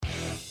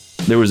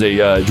there was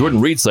a Jordan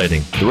Reed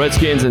sighting. The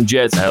Redskins and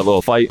Jets had a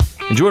little fight.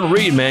 And Jordan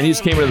Reed, man, he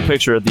just came into the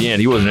picture at the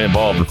end. He wasn't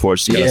involved, of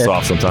course. He's kind of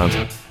soft sometimes.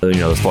 You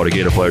know, those Florida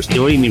Gator players. What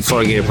do you mean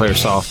Florida Gator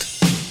players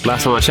soft?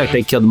 Last time I checked,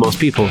 they killed the most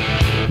people.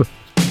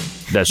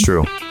 That's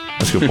true.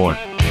 That's a good point.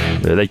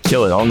 Yeah, they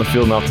kill it on the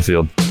field and off the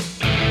field.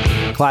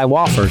 Clyde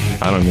Walford.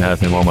 I don't even have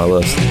him on my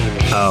list.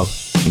 Oh.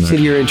 You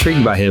said you're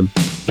intrigued by him.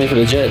 Play for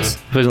the Jets.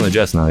 He plays on the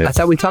Jets now, yeah. I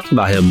thought we talked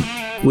about him.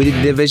 We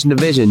did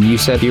division. You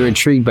said you're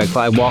intrigued by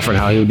Clyde Walford,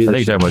 how he would do I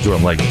think you're talking about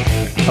Jordan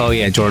Leggett. Oh,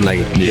 yeah, Jordan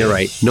Leggett. Yeah. You're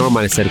right. Norm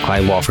might have said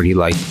Clyde Walford he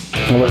liked.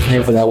 I wasn't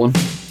here for that one.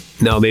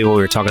 No, maybe when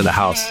we were talking at the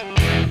house.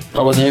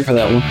 I wasn't here for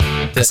that one.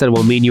 I said,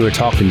 well, me and you were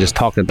talking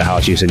at the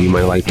house. You said you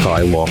might like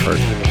Clyde Walford.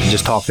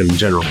 Just talking in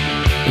general.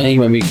 I think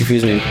you might be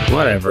confusing me.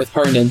 Whatever. With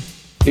Herndon.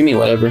 What do you mean,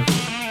 whatever?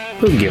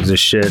 Who gives a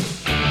shit?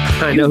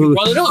 I know who.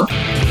 Brought it up.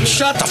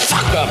 Shut the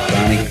fuck up,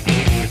 Donnie.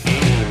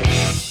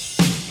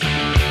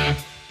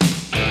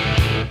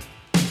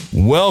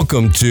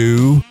 Welcome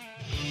to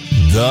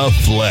The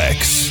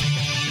Flex.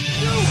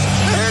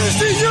 Let's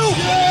be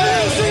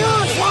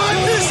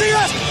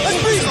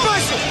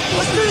special.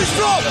 Let's be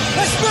strong.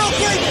 Let's spell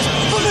greatness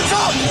from the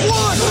top.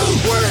 1,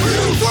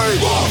 2,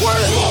 3, 4,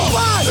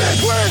 5,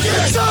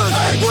 6, 7,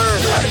 8,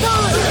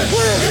 9,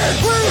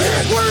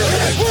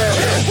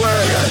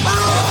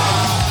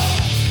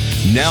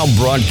 Now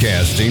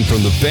broadcasting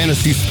from the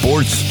Fantasy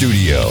Sports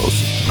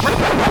Studios.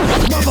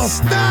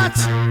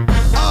 That's a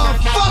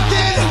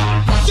fucking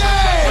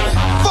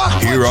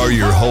game. Here are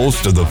your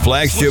hosts of the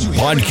flagship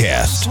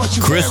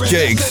podcast, Chris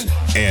Jakes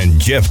and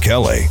Jeff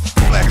Kelly.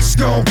 Let's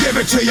go give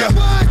it to you.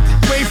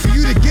 Wait for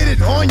you to get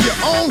it on your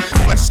own.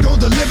 Let's go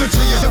deliver to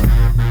you.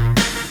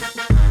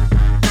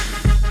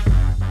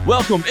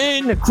 Welcome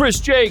in, Chris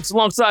Jakes,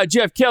 alongside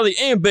Jeff Kelly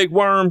and Big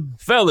Worm.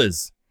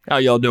 Fellas, how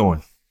y'all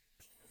doing?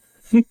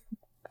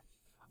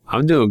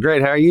 I'm doing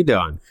great. How are you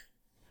doing?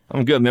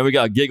 I'm good, man. We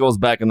got Giggles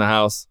back in the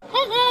house.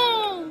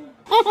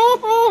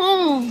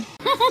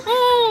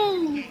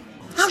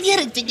 I'll get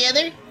it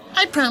together.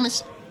 I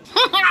promise.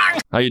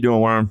 How you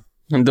doing, Worm?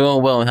 I'm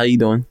doing well. How you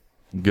doing?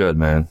 Good,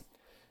 man.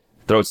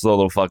 Throat's still a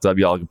little fucked up.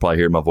 Y'all can probably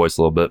hear my voice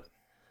a little bit.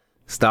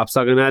 Stop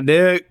sucking that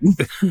dick.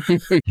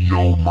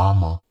 Yo,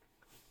 mama.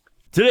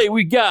 Today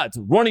we got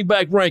running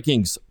back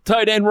rankings,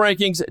 tight end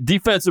rankings,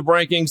 defensive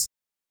rankings.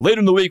 Later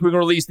in the week, we're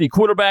going to release the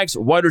quarterbacks,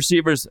 wide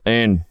receivers,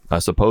 and I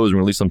suppose we're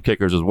going to release some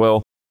kickers as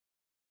well.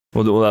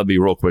 That'll be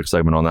a real quick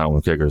segment on that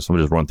one, kickers. We'll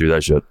just run through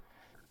that shit.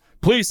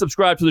 Please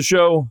subscribe to the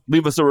show.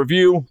 Leave us a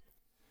review.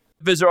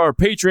 Visit our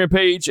Patreon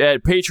page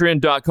at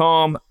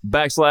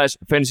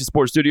patreon.com/Fantasy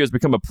Sports Studios.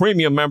 Become a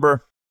premium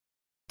member.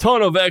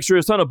 Ton of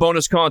extras, ton of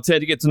bonus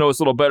content to get to know us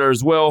a little better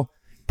as well.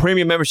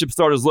 Premium membership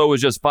start as low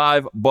as just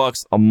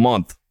 $5 a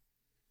month.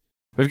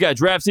 We've got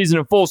draft season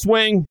in full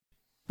swing.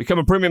 Become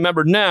a premium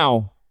member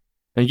now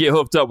and get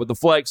hooked up with the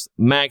Flex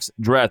Max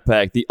Draft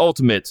Pack, the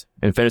ultimate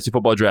in fantasy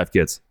football draft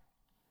kits.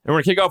 And we're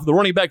going to kick off with the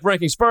running back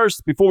rankings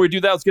first. Before we do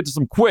that, let's get to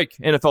some quick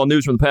NFL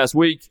news from the past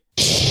week.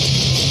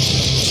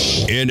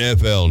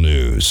 NFL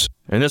news.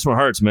 And this one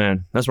hurts,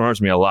 man. This one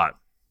hurts me a lot.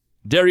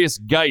 Darius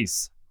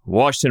Geis,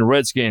 Washington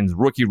Redskins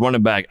rookie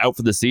running back, out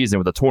for the season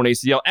with a torn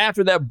ACL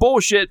after that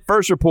bullshit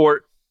first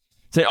report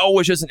saying, oh,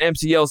 it's just an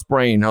MCL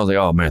sprain. I was like,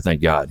 oh, man,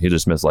 thank God. He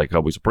just missed like a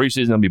couple weeks of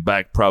preseason. He'll be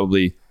back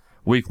probably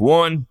week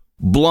 1.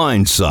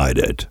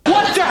 Blindsided.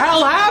 What the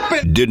hell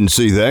happened? Didn't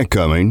see that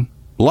coming.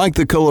 Like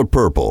the color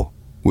purple.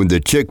 When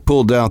the chick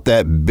pulled out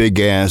that big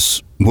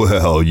ass,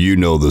 well, you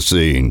know the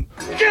scene.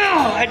 No,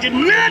 I did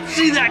not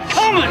see that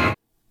coming.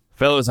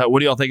 Fellas, what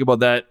do y'all think about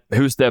that?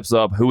 Who steps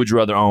up? Who would you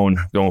rather own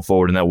going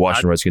forward in that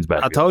Washington Redskins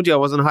backfield? I told you I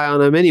wasn't high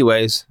on him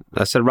anyways.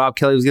 I said Rob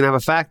Kelly was going to have a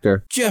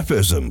factor.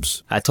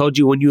 Jeffisms. I told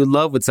you when you're in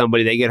love with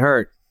somebody, they get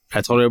hurt.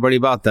 I told everybody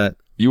about that.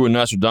 You were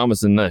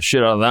Nostradamus and the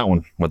shit out of that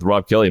one with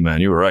Rob Kelly,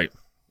 man. You were right.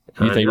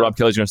 You think Rob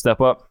Kelly's going to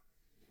step up?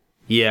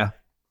 Yeah.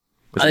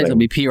 I think it'll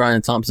be P.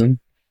 Ryan Thompson.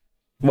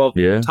 Well,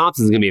 yeah.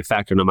 Thompson's going to be a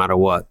factor no matter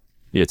what.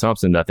 Yeah,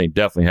 Thompson, I think,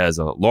 definitely has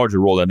a larger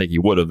role than I think he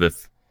would have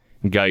if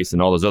Geis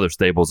and all those other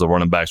staples of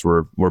running backs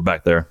were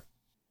back there.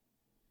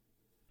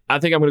 I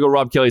think I'm going to go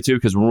Rob Kelly, too,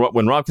 because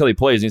when Rob Kelly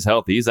plays and he's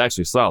healthy, he's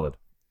actually solid.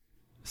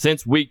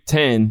 Since week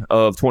 10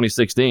 of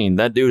 2016,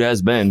 that dude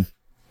has been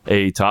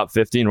a top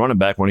 15 running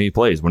back when he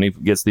plays, when he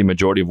gets the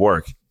majority of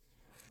work.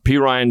 P.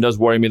 Ryan does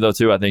worry me, though,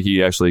 too. I think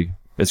he actually,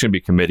 it's going to be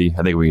a committee.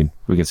 I think we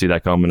can see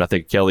that coming. I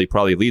think Kelly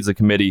probably leads the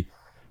committee,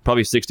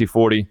 probably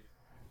 60-40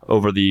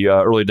 over the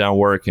early down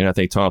work, and I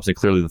think Thompson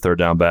clearly the third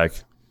down back.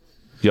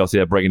 Do y'all see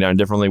that breaking down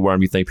differently? Where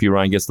do you think P.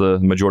 Ryan gets the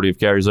majority of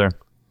carries there?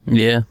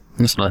 Yeah,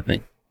 that's what I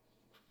think.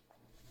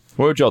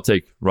 Where would y'all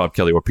take Rob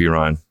Kelly or P.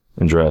 Ryan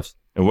in drafts?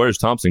 And where does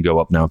Thompson go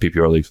up now in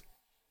PPR leagues?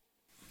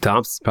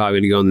 Thompson's probably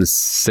going to go in the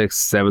 6th,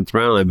 7th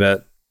round, I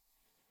bet.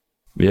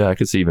 Yeah, I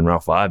could see even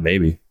round 5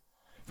 maybe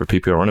for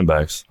PPR running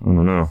backs. I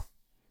don't know.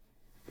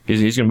 He's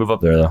going to move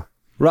up there, though.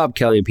 Rob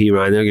Kelly and P.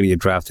 Ryan, they're going to get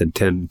drafted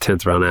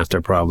 10th round after,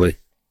 probably.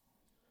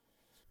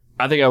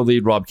 I think I would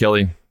lead Rob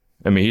Kelly.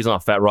 I mean, he's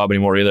not Fat Rob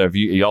anymore either. Have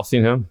y'all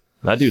seen him?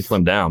 That dude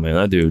slimmed down, man.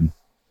 That dude,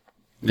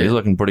 he's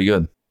looking pretty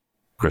good.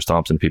 Chris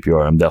Thompson,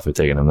 PPR, I'm definitely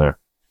taking him there.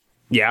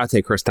 Yeah, I'll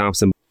take Chris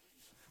Thompson.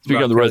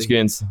 Speaking of the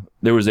Redskins,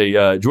 there was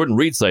a Jordan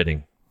Reed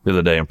sighting the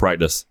other day in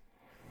practice,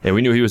 and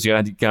we knew he was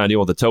going to kind of deal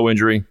with a toe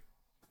injury.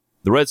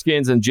 The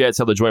Redskins and Jets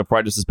held a joint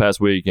practice this past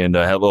week and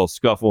had a little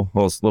scuffle,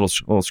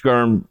 little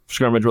skirmish,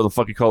 whatever the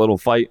fuck you call it, a little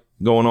fight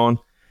going on.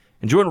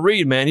 And Jordan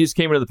Reed, man, he just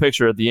came into the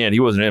picture at the end. He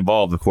wasn't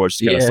involved, of course.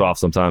 He's kind of soft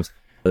sometimes.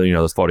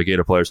 Those Florida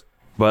Gator players.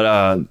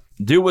 But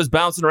dude was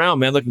bouncing around,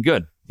 man, looking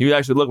good. He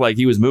actually looked like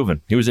he was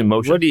moving. He was in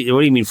motion. What do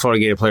you mean Florida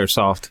Gator players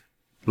soft?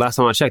 Last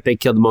time I checked, they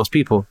killed the most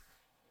people.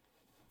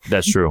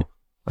 That's true.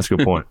 That's a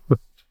good point.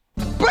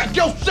 Break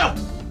yourself!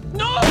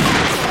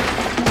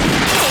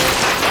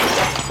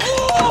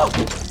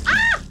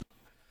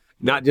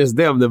 Not just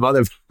them, the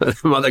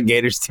other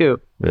Gators too.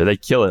 Yeah, they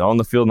kill it on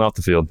the field and off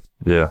the field.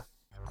 Yeah.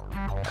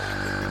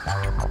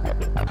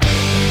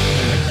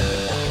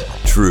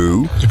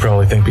 True You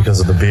probably think because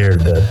of the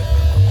beard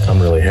that I'm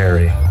really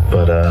hairy,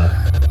 but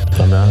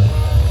I'm not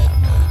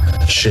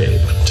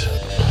shaved.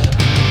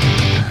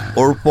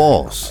 or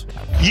false?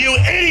 You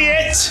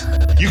idiot!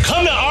 You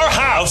come to our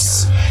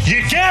house,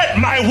 you get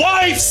my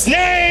wife's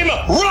name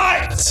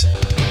right!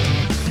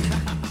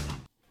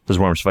 This is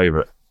Worm's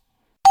favorite.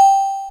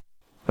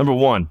 Number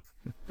 1.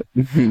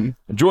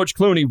 George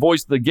Clooney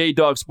voiced the gay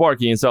dog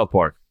Sparky in South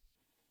Park.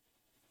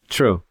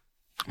 True.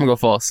 I'm gonna go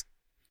false.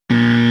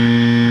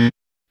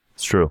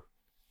 It's true.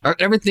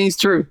 Everything's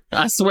true.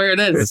 I swear it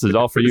is. This is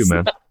all for you,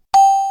 man.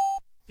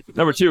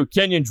 Number 2,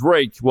 Kenyon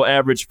Drake will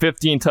average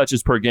 15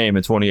 touches per game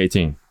in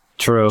 2018.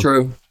 True.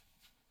 True.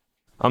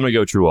 I'm going to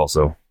go true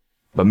also.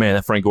 But man,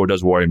 that Frank Gore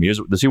does worry me.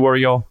 Does he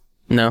worry y'all?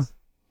 No.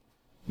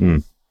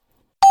 Number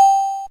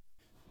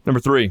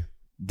 3,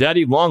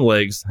 daddy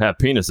longlegs have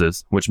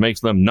penises, which makes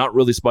them not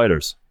really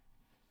spiders.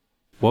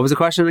 What was the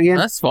question again?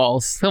 That's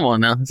false. Come on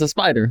now. It's a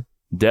spider.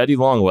 Daddy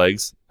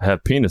longlegs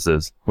have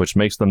penises, which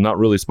makes them not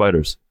really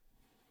spiders.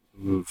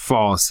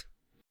 False.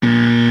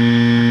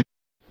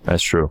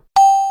 That's true.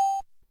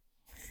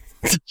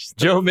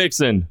 Joe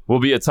Mixon will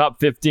be a top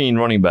 15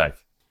 running back.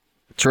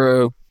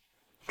 True.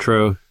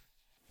 True.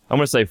 I'm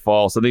going to say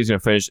false. I think he's going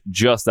to finish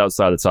just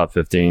outside the top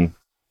 15.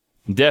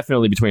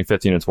 Definitely between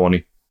 15 and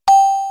 20.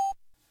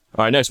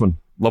 All right, next one.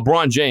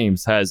 LeBron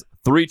James has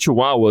 3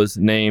 Chihuahuas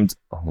named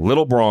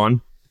Little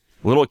Braun,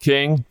 Little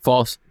King,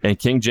 False. and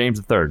King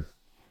James III.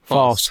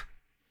 False.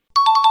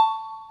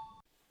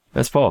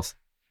 That's false.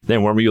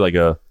 Then, were you like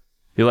Brian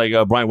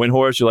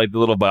Windhorst? You like the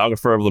little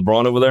biographer of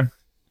LeBron over there?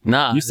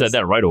 Nah. You said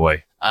that right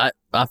away. I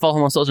follow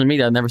him on social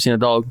media. I've never seen a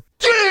dog.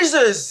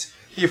 Jesus!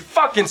 You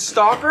fucking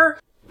stalker!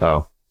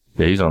 Oh,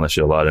 yeah, he's on that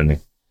shit a lot, isn't he?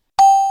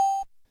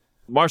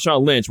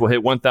 Marshawn Lynch will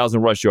hit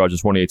 1,000 rush yards in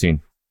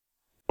 2018.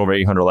 Over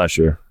 800 last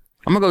year.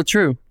 I'm gonna go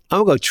true.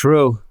 I'm gonna go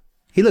true.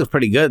 He looked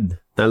pretty good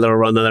that little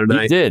run the other He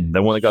night. did.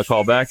 That one that got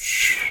called back.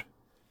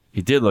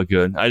 He did look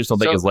good. I just don't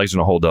think his legs are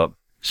going to hold up.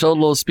 Showed a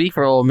little speed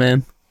for old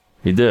man.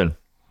 He did.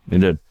 I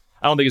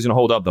don't think he's going to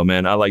hold up, though,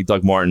 man. I like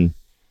Doug Martin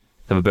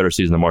to have a better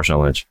season than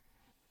Marshawn Lynch.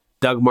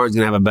 Doug Martin's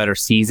gonna have a better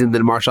season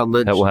than Marshawn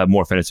Lynch. That will have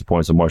more fantasy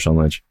points than Marshawn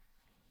Lynch.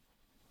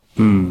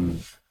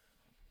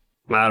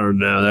 I don't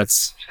know.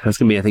 That's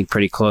gonna be, I think,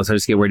 pretty close. I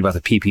just get worried about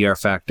the PPR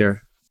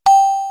factor.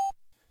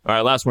 All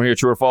right, last one here.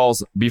 True or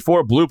false?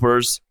 Before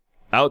bloopers,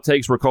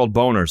 outtakes were called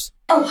boners.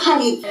 Oh,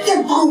 honey,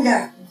 the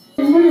boner.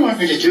 What do you want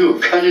me to do?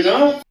 Cut it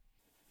off?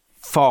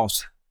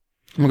 False.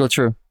 I'm gonna go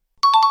true.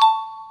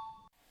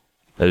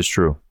 That is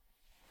true.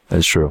 That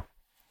is true.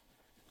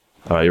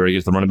 All right, you ready to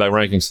get to the running back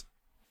rankings?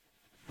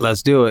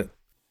 Let's do it.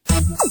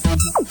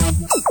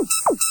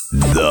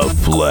 The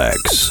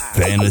Flex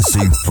Fantasy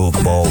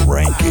Football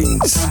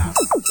Rankings.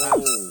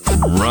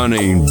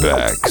 Running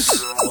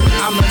backs.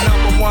 I'm the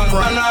number one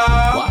runner.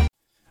 All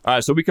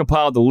right, so we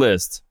compiled the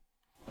list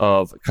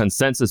of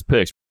consensus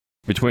picks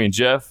between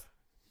Jeff,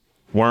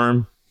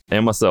 Worm,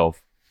 and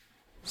myself.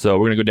 So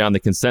we're going to go down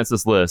the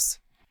consensus list,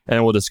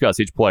 and we'll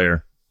discuss each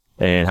player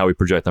and how we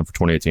project them for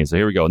 2018. So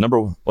here we go.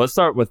 Let's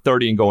start with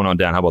 30 and going on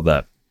down. How about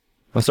that?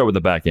 Let's start with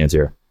the back ends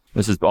here.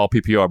 This is all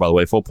PPR, by the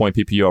way, full point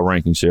PPR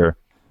rankings here.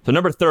 So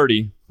number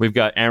 30, we've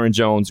got Aaron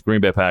Jones,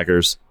 Green Bay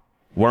Packers.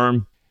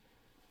 Worm,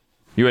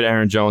 you had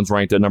Aaron Jones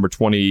ranked at number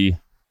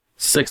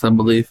 6, I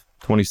believe.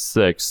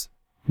 26.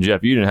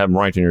 Jeff, you didn't have him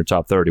ranked in your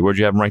top 30. Where'd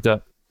you have him ranked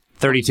at?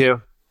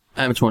 32.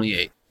 I have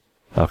 28.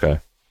 Okay.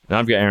 And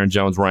I've got Aaron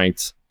Jones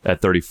ranked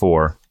at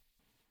 34.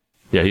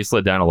 Yeah, he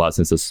slid down a lot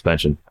since the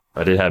suspension.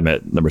 I did have him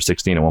at number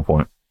 16 at one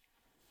point.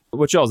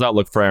 What's y'all's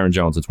outlook for Aaron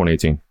Jones in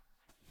 2018?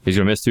 He's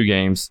going to miss 2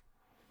 games.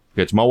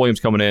 We got Jamal Williams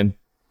coming in.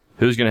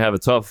 Who's going to have a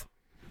tough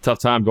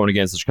time going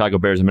against the Chicago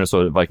Bears and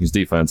Minnesota Vikings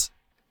defense?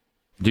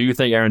 Do you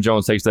think Aaron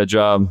Jones takes that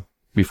job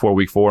before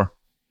week 4?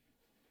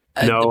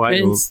 No, I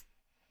don't.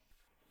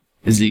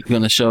 Is he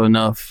going to show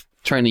enough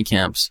training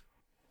camps?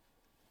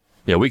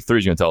 Yeah, week 3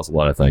 is going to tell us a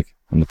lot, I think,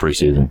 in the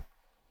preseason.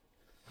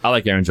 I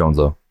like Aaron Jones,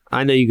 though.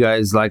 I know you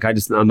guys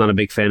I'm not a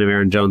big fan of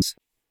Aaron Jones.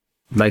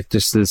 Like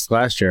just this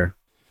last year.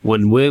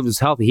 When Williams was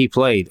healthy, he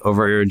played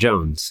over Aaron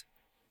Jones.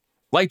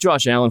 Like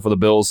Josh Allen for the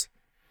Bills,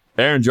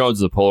 Aaron Jones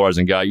is a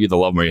polarizing guy. You either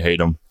love him or you hate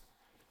him.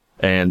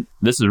 And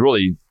this is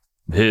really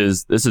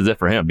this is it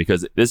for him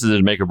because this is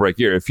his make or break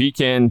year. If he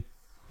can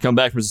come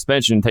back from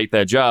suspension, take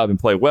that job, and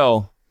play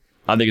well,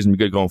 I think he's going to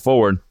be good going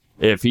forward.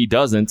 If he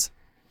doesn't,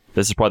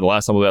 this is probably the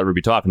last time we'll ever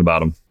be talking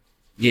about him.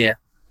 Yeah.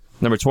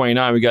 Number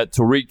 29, we got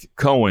Tariq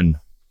Cohen.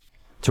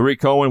 Tariq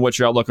Cohen, what's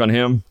your outlook on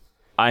him?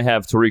 I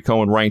have Tariq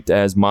Cohen ranked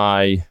as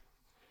my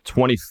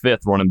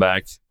 25th running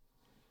back.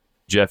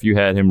 Jeff, you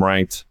had him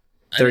ranked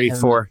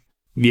 34.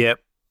 Yep.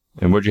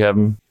 And where'd you have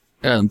him?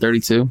 Yeah, I'm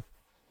 32.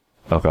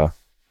 Okay.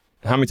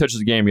 How many touches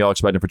a game y'all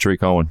expecting for Tariq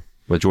Cohen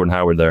with Jordan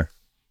Howard there?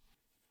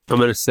 I'm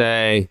going to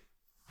say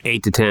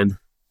 8 to 10.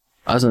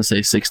 I was going to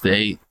say 6 to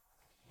 8.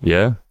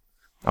 Yeah?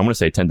 I'm going to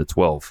say 10 to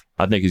 12.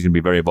 I think he's going to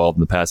be very involved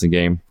in the passing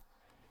game.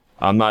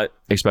 I'm not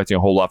expecting a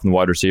whole lot from the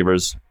wide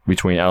receivers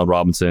between Allen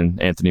Robinson,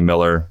 Anthony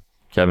Miller,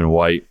 Kevin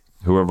White,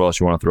 whoever else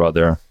you want to throw out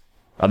there.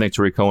 I think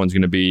Tariq Cohen's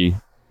going to be,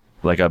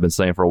 like I've been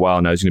saying for a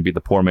while now, he's going to be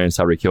the poor man's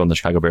Tyreek Hill in the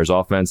Chicago Bears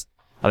offense.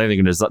 I think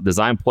they're going to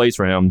design plays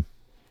for him,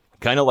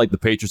 kind of like the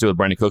Patriots did with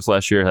Brandon Cooks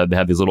last year. They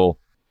had these little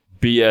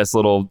BS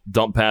little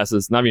dump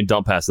passes, not even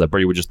dump passes that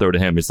Brady would just throw to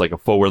him. It's like a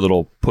forward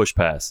little push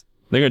pass.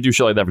 They're going to do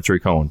shit like that for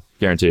Tariq Cohen.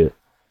 Guarantee it.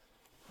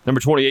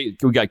 Number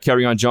 28, we got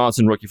Kerryon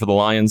Johnson, rookie for the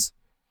Lions.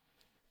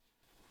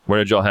 Where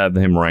did y'all have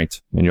him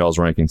ranked in y'all's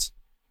rankings?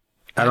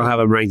 I don't have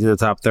him ranked in the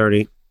top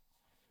 30.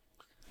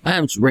 I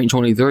have him ranked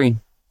 23.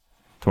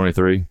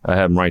 23. I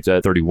have him ranked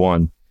at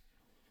 31.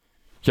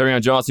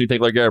 Kerryon Johnson, you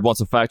think LeGarrette Blount's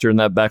a factor in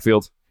that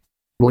backfield?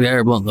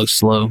 LeGarrette Blount looks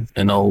slow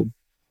and old.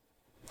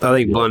 I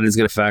think Blunt is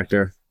going to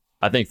factor.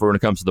 I think for when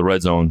it comes to the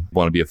red zone,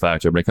 Blount to be a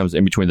factor. When it comes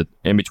in between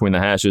the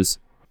hashes,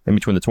 in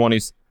between the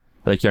 20s,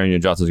 I think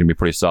Kerryon Johnson's going to be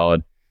pretty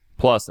solid.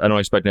 Plus, I don't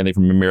expect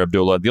anything from Amir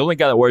Abdullah. The only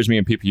guy that worries me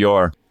in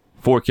PPR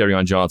for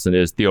Kerryon Johnson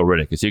is Theo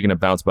Riddick. Is he going to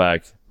bounce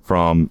back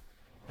from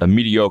a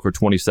mediocre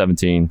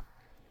 2017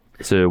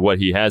 to what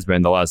he has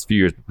been the last few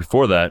years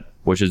before that,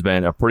 which has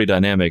been a pretty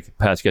dynamic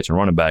pass-catching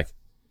running back?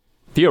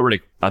 Theo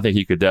Riddick, I think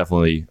he could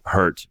definitely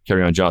hurt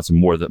Kerryon Johnson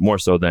more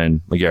so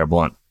than LeGarrette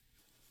Blount.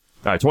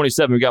 All right,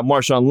 27, we got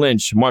Marshawn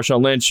Lynch.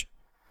 Marshawn Lynch,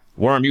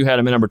 Worm, you had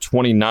him at number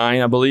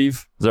 29, I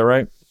believe. Is that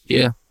right?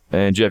 Yeah.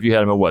 And Jeff, you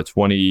had him at what,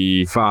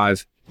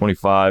 25?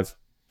 25.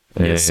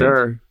 Yes,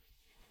 sir.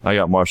 I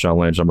got Marshawn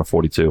Lynch, number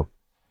 42.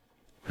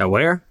 At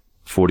where?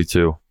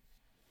 42.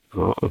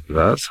 Oh,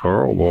 that's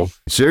horrible.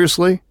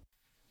 Seriously?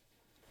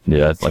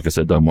 Yeah, like I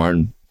said, Doug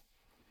Martin.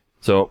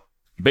 So,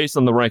 based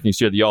on the rankings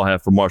here that y'all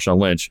have for Marshawn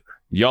Lynch,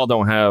 y'all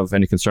don't have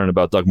any concern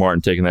about Doug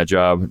Martin taking that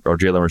job or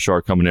Jalen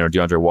Richard coming in or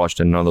DeAndre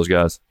Washington, none of those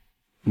guys?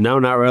 No,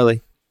 not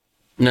really.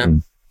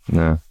 No.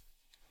 Nah.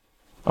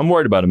 I'm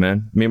worried about him,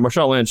 man. I mean,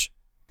 Marshawn Lynch,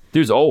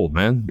 dude's old,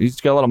 man. He's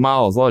got a lot of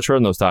miles, a lot of tread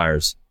in those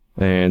tires.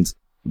 And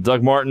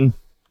Doug Martin,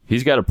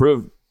 he's got to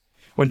prove.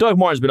 When Doug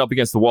Martin's been up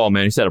against the wall,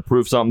 man, he's had to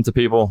prove something to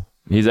people.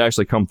 He's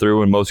actually come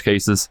through in most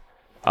cases.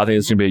 I think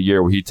it's going to be a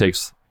year where he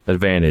takes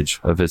advantage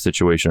of his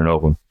situation in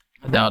Oakland.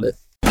 I doubt it.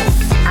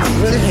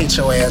 I really hate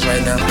your ass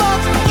right now.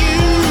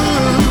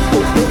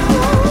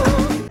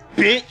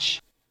 Bitch.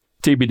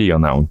 TBD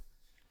on that one.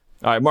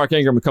 All right, Mark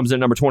Ingram comes in at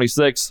number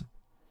 26.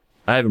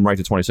 I have him ranked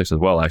at 26 as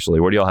well, actually.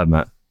 Where do y'all have him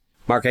at?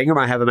 Mark Ingram,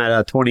 I have him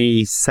at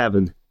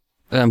 27.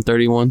 I'm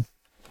 31.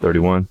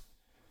 31.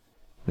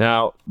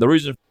 Now, the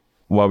reason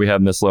why we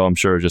have him this low, I'm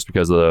sure, is just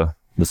because of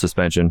the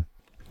suspension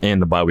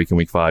and the bye week in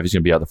week 5. He's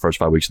going to be out the first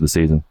 5 weeks of the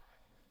season.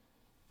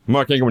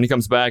 Mark Ingram, when he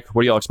comes back,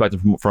 what do y'all expect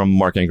from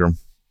Mark Ingram?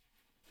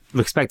 I'm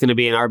expecting to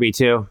be an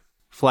RB2.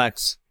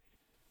 Flex.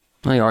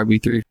 I think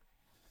RB3.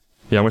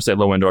 Yeah, I'm going to say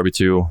low end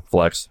RB2,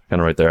 flex,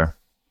 kind of right there.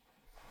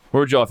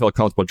 Where would y'all feel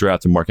comfortable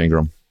drafting Mark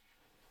Ingram?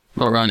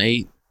 Around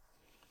 8,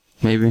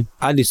 maybe.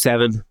 I'd do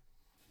 7.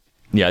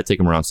 Yeah, I'd take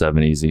him around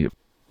 7 easy.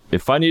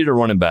 If I needed a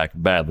running back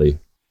badly,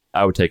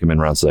 I would take him in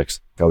round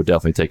 6. I would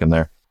definitely take him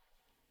there.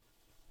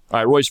 All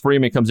right, Royce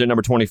Freeman comes in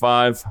number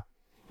 25.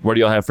 Where do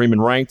y'all have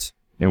Freeman ranked?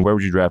 And where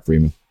would you draft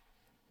Freeman?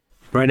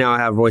 Right now, I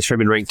have Royce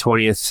Freeman ranked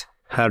 20th.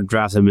 I'd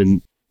draft him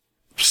in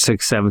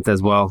 6th, 7th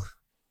as well.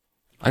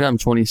 I got him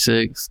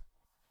 26.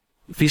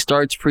 If he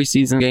starts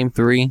preseason game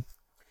 3,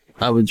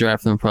 I would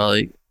draft him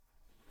probably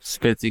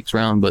 5th, 6th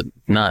round, but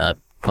not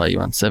probably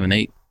around 7,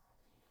 8.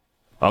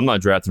 I'm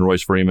not drafting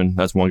Royce Freeman.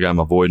 That's one guy I'm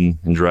avoiding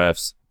in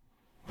drafts.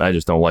 I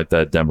just don't like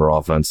that Denver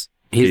offense.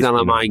 He's not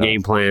on my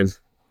game plan.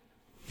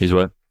 He's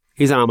what?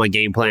 He's not on my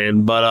game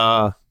plan, but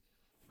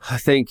I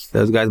think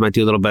those guys might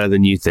do a little better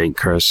than you think,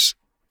 Chris.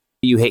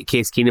 You hate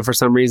Case Keenum for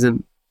some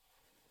reason?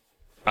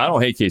 I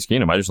don't hate Case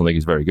Keenum. I just don't think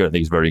he's very good. I think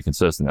he's very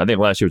inconsistent. I think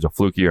last year was a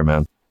fluke year,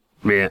 man.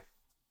 Yeah.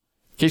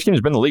 Case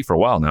Keenum's been in the league for a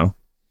while now.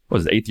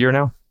 What is it, 8th year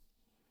now?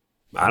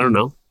 I don't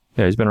know.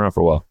 Yeah, he's been around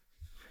for a while.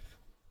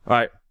 All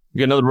right. We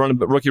got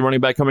another rookie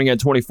running back coming in at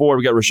 24.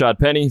 We got Rashad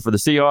Penny for the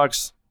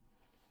Seahawks.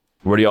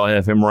 Where do y'all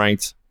have him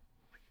ranked?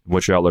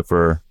 What's your outlook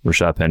for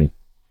Rashad Penny?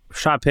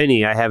 Rashad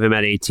Penny, I have him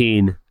at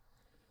 18.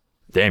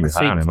 Damn, you're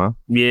high on him, huh?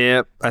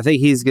 Yeah, I think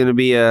he's going to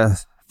be a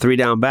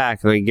 3-down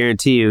back. I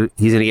guarantee you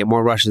he's going to get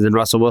more rushes than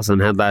Russell Wilson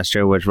had last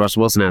year, which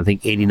Russell Wilson, I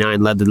think,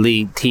 89, led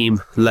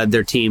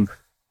their team.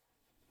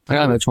 I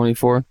got him at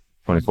 24.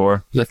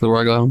 24? Exactly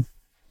where I got him.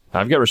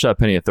 I've got Rashad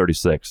Penny at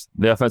 36.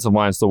 The offensive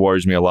line still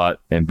worries me a lot.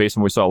 And based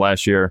on what we saw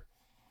last year,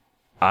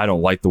 I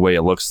don't like the way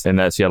it looks in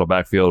that Seattle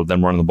backfield of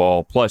them running the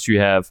ball. Plus, you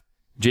have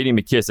J.D.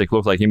 McKissick.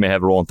 Looks like he may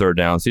have a role on third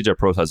down.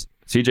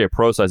 CJ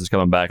Prosise is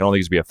coming back. I don't think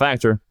he's going to be a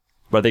factor,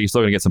 but I think he's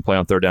still going to get some play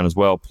on third down as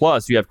well.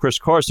 Plus, you have Chris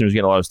Carson, who's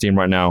getting a lot of steam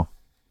right now,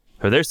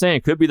 who they're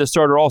saying could be the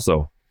starter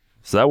also.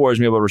 So that worries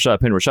me about Rashad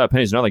Penny. Rashad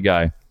Penny's another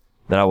guy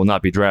that I will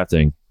not be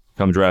drafting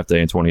come draft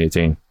day in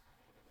 2018.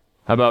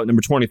 How about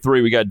number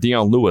 23? We got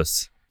Dion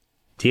Lewis.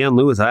 Dion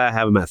Lewis, I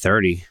have him at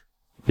 30.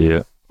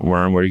 Yeah.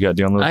 Worm, where do you got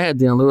Dion Lewis? I had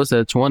Dion Lewis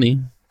at 20.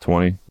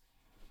 20.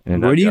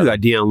 And Where do you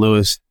got Dion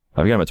Lewis?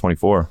 I've got him at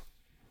 24.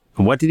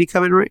 What did he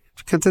come in right?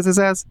 Consensus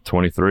as?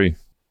 23.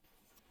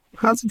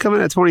 How's he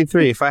coming at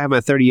 23? If I have him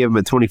at 30, you have him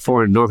at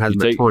 24, and Norm has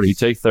him at 20. You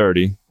take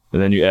 30,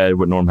 and then you add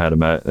what Norm had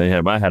him at. I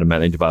had him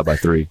at, and you divide by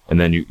 3. And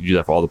then you do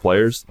that for all the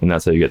players, and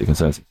that's how you get the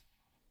consensus.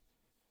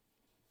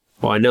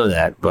 Well, I know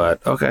that,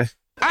 but okay.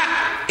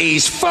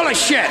 He's full of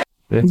shit.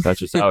 Yeah, that's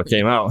just how it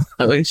came out.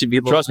 I think it should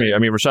be. Trust me. I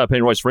mean, Rashad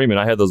Penny, Royce Freeman,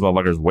 I had those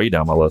motherfuckers way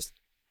down my list.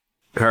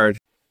 Heard.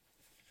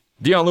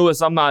 Dion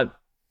Lewis, I'm not.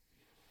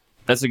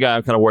 That's the guy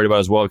I'm kind of worried about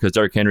as well because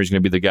Derrick Henry's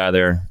going to be the guy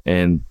there.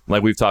 And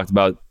like we've talked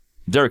about,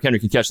 Derrick Henry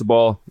can catch the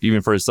ball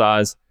even for his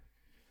size.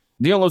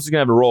 Dion Lewis is going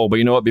to have a role, but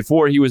you know what?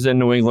 Before he was in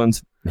New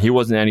England, he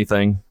wasn't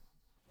anything.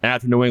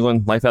 After New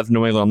England, life after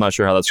New England, I'm not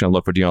sure how that's going to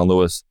look for Dion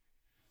Lewis.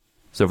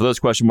 So for those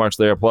question marks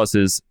there, plus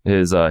his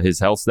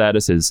health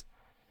status,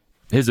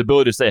 his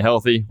ability to stay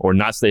healthy or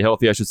not stay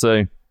healthy, I should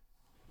say,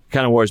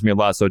 kind of worries me a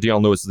lot. So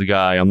Dion Lewis is the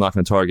guy I'm not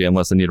going to target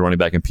unless I need a running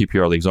back in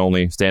PPR leagues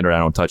only. Standard, I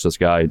don't touch this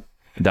guy.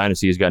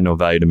 Dynasty has got no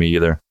value to me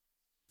either.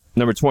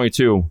 Number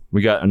 22,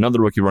 we got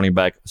another rookie running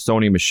back,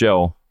 Sony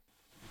Michel.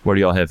 Where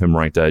do y'all have him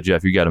ranked at?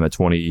 Jeff, you got him at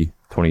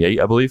 28,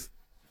 I believe?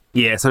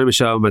 Yeah, Sonny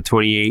Michel, I'm at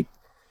 28.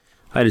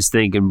 I just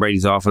think in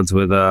Brady's offense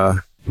with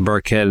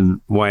Burkhead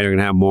and White are going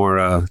to have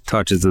more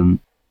touches than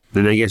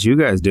I guess you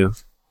guys do.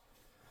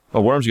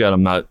 Oh, Worm's got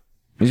him not.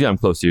 He's got him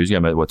close to you. He's got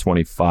him at, what,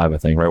 25, I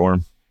think, right,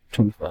 Worm?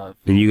 25.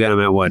 And you got him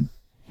at what,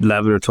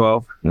 11 or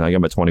 12? No, I got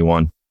him at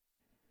 21.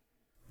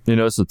 You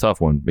know, it's a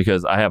tough one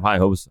because I have high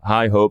hopes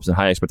and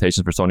high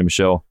expectations for Sony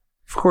Michel.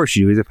 Of course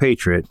you do. He's a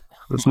Patriot.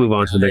 Let's move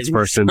on to the next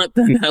person.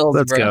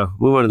 Let's go.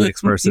 Move on to the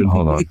next person.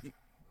 Hold on.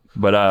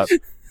 But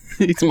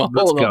let's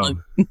go.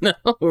 No.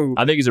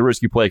 I think he's a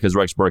risky play because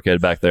Rex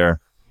Burkhead back there.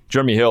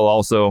 Jeremy Hill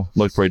also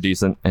looked pretty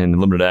decent in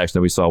limited action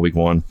that we saw week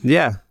 1.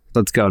 Yeah.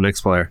 Let's go.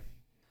 Next player.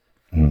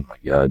 Oh, my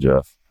God,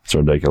 Jeff. It's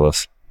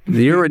ridiculous.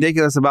 You're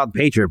ridiculous about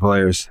Patriot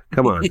players.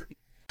 Come on.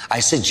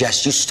 I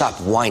suggest you stop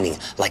whining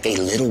like a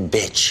little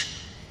bitch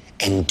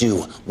and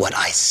do what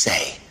I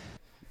say.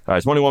 All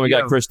right, 21, we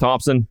got Chris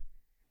Thompson.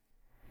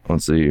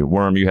 Let's see.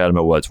 Worm, you had him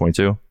at what,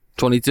 22?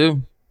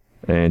 22.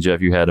 And Jeff,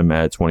 you had him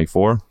at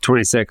 24?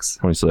 26.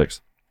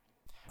 26.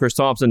 Chris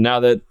Thompson, now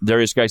that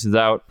Darius Geis is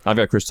out, I've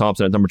got Chris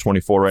Thompson at number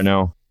 24 right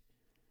now.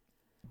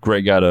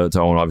 Great guy to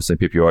own, obviously,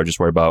 in PPR. Just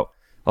worry about,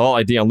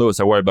 like Dion Lewis,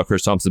 I worry about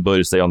Chris Thompson's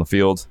ability to stay on the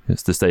field,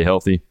 to stay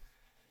healthy.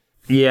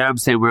 Yeah, I'm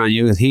saying we're on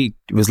you. He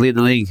was leading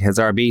the league as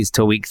RBs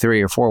till week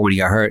 3 or 4 when he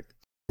got hurt.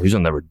 He was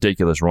on that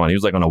ridiculous run. He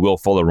was like on a Will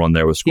Fuller run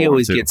there with scoring. He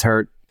always gets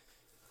hurt.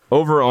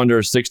 Over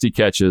under 60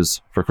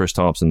 catches for Chris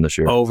Thompson this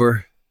year.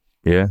 Over.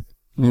 Yeah?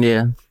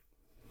 Yeah.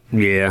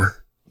 Yeah.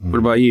 What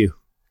about you?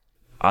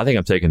 I think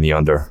I'm taking the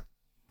under.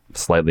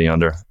 Slightly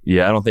under.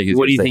 Yeah, I don't think he's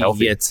going to stay healthy.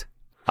 He gets?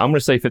 I'm going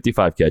to say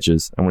 55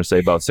 catches. I'm going to say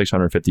about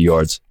 650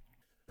 yards.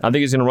 I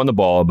think he's going to run the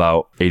ball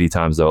about 80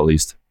 times, though, at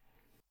least.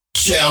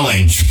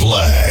 Challenge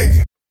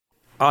flag.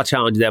 I'll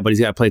challenge that, but he's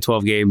got to play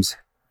 12 games.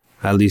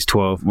 At least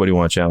 12. What do you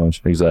want to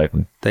challenge?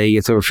 Exactly. That he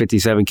gets over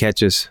 57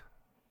 catches.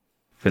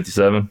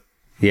 57?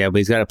 Yeah, but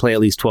he's got to play at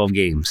least 12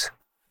 games.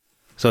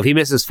 So if he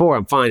misses 4,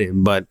 I'm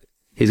fine, but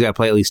he's got to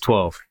play at least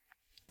 12.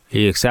 Are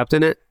you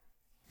accepting it?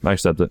 I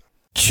accept it.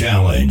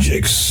 Challenge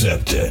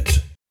accepted.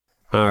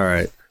 All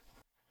right.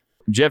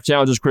 Jeff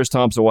challenges Chris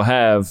Thompson will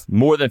have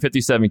more than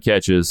 57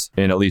 catches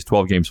in at least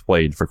 12 games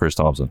played for Chris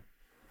Thompson.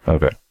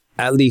 Okay.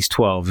 At least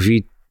 12. If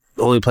he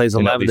only plays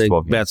 11, then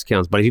that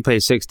counts. But if he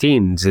plays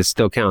 16, it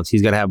still counts.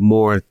 He's got to have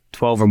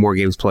 12 or more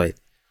games played.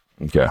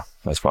 Okay,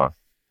 that's fine.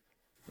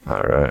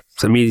 All right.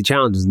 Some easy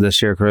challenges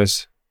this year,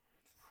 Chris.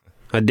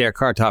 I Derek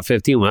Carr top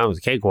 15 when I was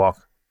a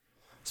cakewalk.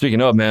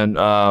 Speaking of, man,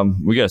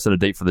 we got to set a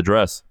date for the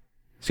dress.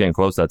 It's getting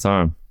close that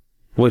time.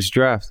 Which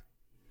draft?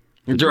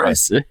 The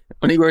dress.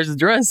 When he wears the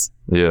dress.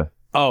 Yeah.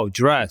 Oh,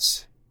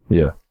 dress.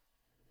 Yeah.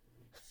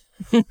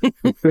 When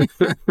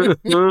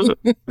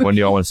do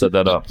y'all want to set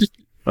that up?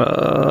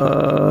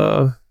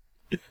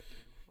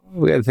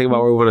 We got to think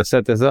about where we want to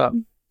set this up.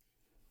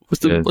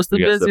 What's the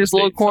busiest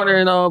little corner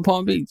in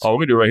Palm Beach? Oh, we're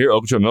going to do it right here.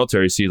 Okeechobee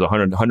Military sees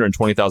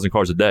 120,000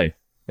 cars a day.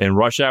 In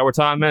rush hour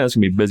time, man, it's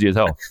going to be busy as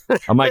hell.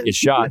 I might get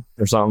shot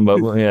or something, but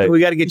yeah.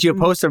 We got to get you a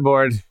poster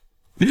board.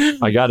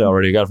 I got it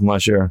already. I got it from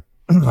last year.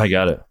 I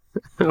got it.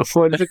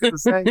 What is it going to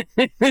say?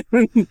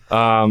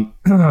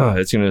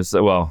 It's going to say,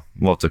 well,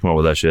 we'll have to come up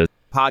with that shit.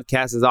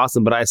 Podcast is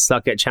awesome, but I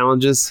suck at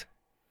challenges.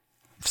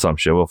 Some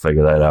shit. We'll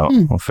figure that out.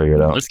 We'll figure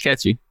it out. Let's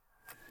catch you.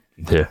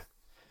 Yeah.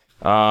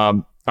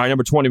 All right,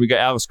 number 20, we got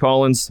Alex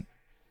Collins.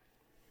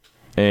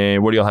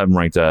 And what do y'all have him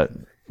ranked at?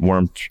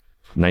 Worm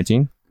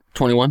 19?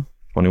 21.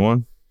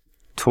 21?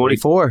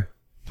 24.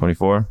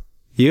 24.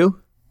 You?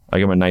 I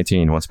got him at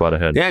 19, one spot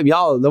ahead. Damn,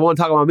 y'all the one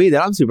talking about me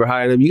that I'm super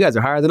high on him. You guys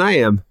are higher than I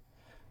am.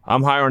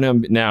 I'm higher on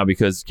him now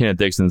because Kenneth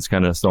Dixon's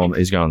kind of still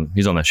he's on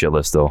that shit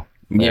list still.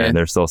 Yeah. And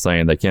they're still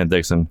saying that Kenneth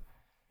Dixon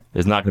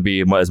is not going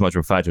to be as much of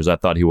a factor as I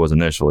thought he was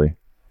initially.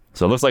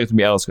 So it looks like it's going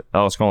to be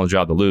Alex Collins'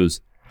 job to lose.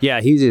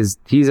 Yeah, he's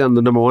on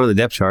the number 1 on the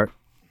depth chart.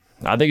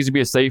 I think he's going to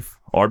be a safe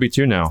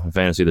RB2 now in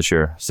fantasy this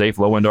year. Safe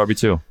low-end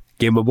RB2.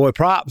 Give my boy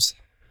props.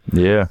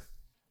 Yeah.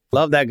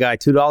 Love that guy.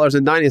 $2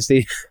 in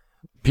Dynasty.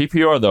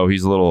 PPR, though,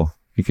 he's a little...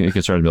 He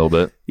concerns me a little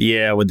bit.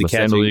 Yeah, with the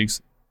standard catching.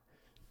 leagues.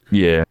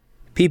 Yeah.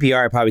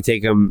 PPR, I'd probably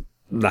take him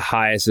the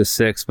highest is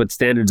 6, but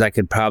standards, I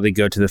could probably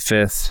go to the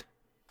 5th.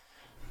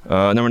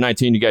 Number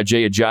 19, you got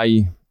Jay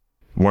Ajayi.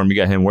 Worm, you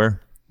got him where?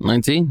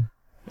 19.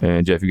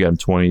 And Jeff, you got him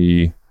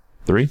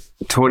 23?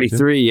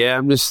 23, yeah.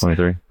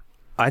 23.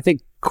 I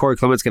think Corey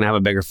Clement's going to have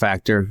a bigger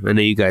factor. I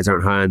know you guys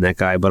aren't high on that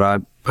guy,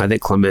 but I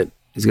think Clement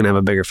is going to have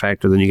a bigger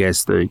factor than you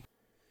guys think.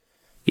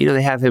 You know,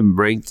 they have him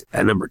ranked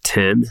at number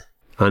 10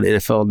 on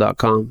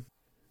NFL.com.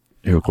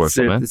 Who, Corey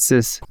Clement? It's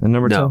this. And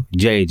number 10? No,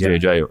 Jay. Jay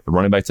Ajayi,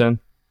 running back 10?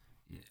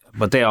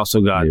 But they also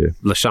got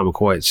LaShawn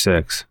McCoy at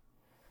 6.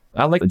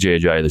 I like the Jay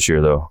Ajayi this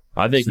year, though.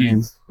 I think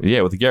with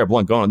the Garrett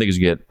Blount gone, I think he's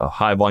going to get a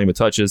high volume of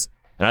touches,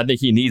 and I think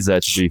he needs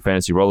that to be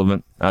fantasy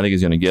relevant. I think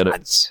he's going to get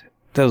it.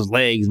 Those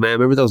legs, man.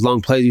 Remember those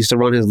long plays he used to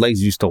run? His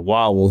legs used to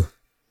wobble.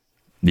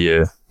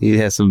 Yeah. He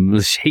has some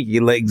shaky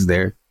legs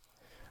there.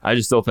 I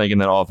just still think in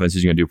that offense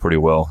he's going to do pretty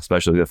well,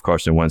 especially if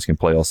Carson Wentz can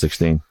play all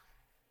 16.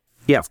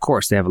 Yeah, of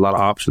course. They have a lot of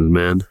options,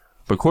 man.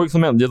 But Corey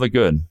Clement did look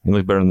good. He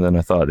looked better than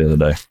I thought the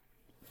other day.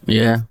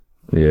 Yeah.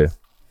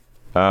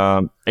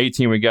 Yeah.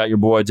 18, we got your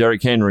boy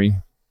Derrick Henry.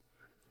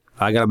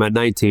 I got him at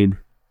 19.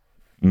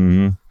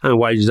 Mm-hmm. I don't know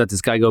why you just let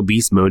this guy go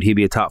beast mode. He'd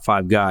be a top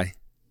 5 guy.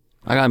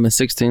 I got him at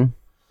 16.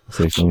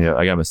 16, yeah.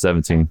 I got him at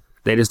 17.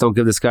 They just don't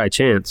give this guy a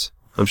chance.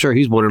 I'm sure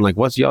he's wondering, like,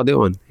 what's y'all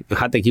doing?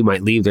 I think he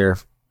might leave there.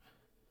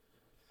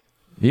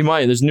 He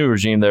might. There's a new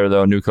regime there,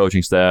 though. New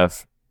coaching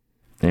staff.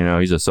 You know,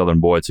 he's a Southern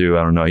boy, too.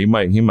 I don't know. He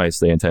might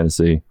stay in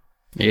Tennessee.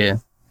 Yeah.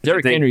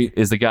 Derrick Henry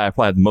is the guy I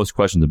probably had the most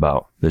questions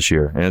about this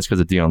year, and it's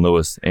because of Deion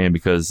Lewis and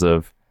because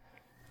of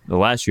the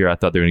last year I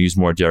thought they were going to use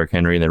more Derrick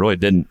Henry, and they really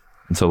didn't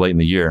until late in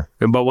the year.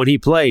 But when he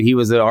played, he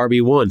was the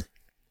RB1.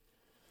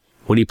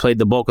 When he played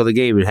the bulk of the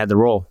game and had the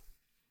role.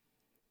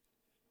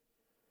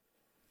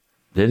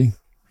 Did he?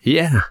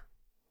 Yeah.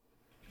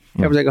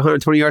 That was like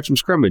 120 yards from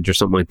scrimmage or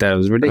something like that. It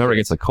was I remember ridiculous.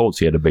 against the Colts,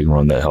 he had a big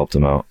run that helped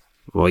him out.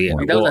 Well, yeah.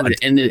 That was at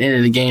the end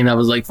of the game. That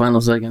was like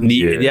final second.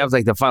 Yeah, that was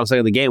like the final second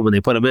of the game when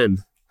they put him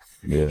in.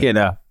 Yeah. He had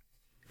a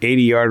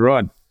 80-yard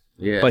run.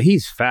 Yeah. But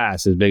he's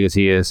fast as big as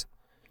he is.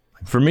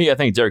 For me, I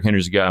think Derrick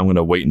Henry's a guy I'm going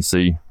to wait and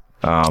see.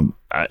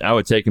 I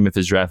would take him if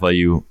his draft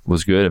value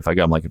was good. If I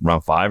got him like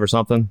round 5 or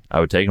something, I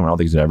would take him. I don't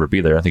think he's going to ever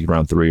be there. I think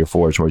round 3 or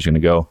 4 is where he's going to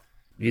go.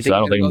 You think I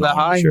don't think he's I'm that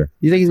high? sure.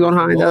 You think he's going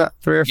high in that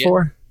 3 or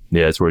 4?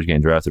 Yeah, that's where he's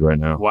getting drafted right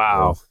now.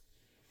 Wow.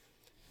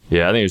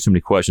 Yeah, I think there's too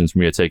many questions for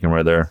me to take him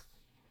right there.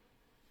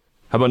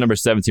 How about number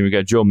 17? We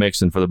got Joe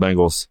Mixon for the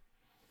Bengals.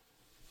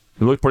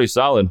 He looked pretty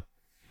solid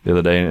the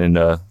other day, and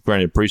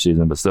granted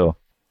preseason, but still.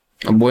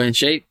 A boy in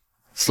shape.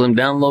 Slimmed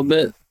down a little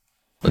bit.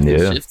 Looking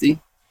shifty.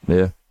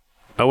 Yeah.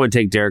 I would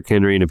take Derrick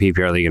Henry in a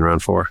PPR league in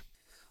round 4.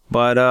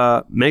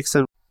 But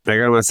Mixon, I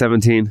got him at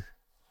 17.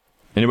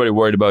 Anybody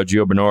worried about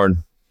Gio Bernard?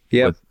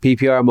 Yeah,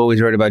 PPR, I'm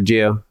always worried about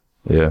Gio.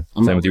 Yeah,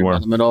 I'm same not with you,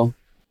 worried Warren. about him at all.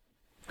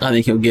 I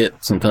think he'll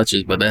get some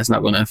touches, but that's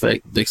not going to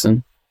affect Dixon.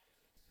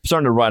 I'm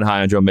starting to ride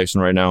high on Joe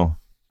Mixon right now.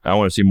 I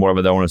want to see more of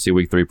it. I want to see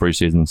week 3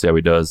 preseason, see how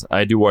he does.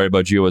 I do worry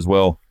about Gio as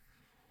well.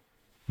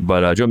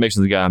 But Joe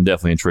Mixon's the guy I'm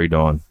definitely intrigued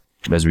on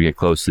as we get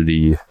close to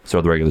the start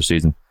of the regular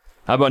season.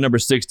 How about number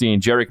 16,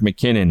 Jerick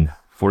McKinnon,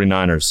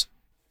 49ers?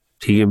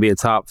 He can be a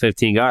top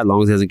 15 guy as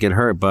long as he doesn't get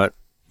hurt, but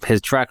his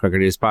track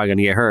record is probably going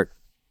to get hurt.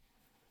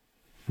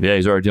 Yeah,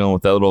 he's already dealing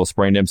with that little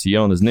sprained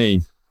MCL in his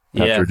knee.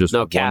 After just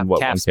calf one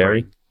carry.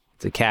 sprain.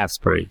 It's a calf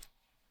sprain.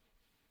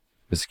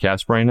 It's a calf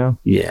sprain now?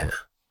 Yeah.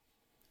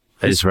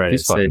 I just read it.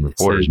 These fucking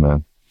reporters,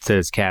 man. It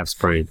says calf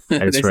sprain.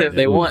 They said if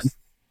they won.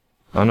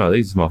 Oh, no,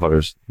 these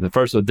motherfuckers. The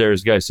first of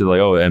Darius guys said, like,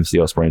 oh,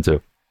 MCL sprain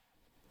too.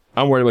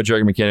 I'm worried about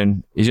Jerick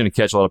McKinnon. He's going to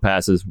catch a lot of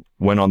passes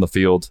when on the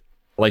field.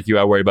 Like you,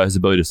 I worry about his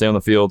ability to stay on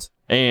the field.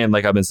 And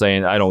like I've been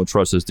saying, I don't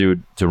trust this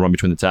dude to run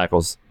between the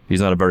tackles.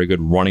 He's not a very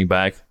good running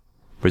back,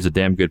 but he's a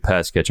damn good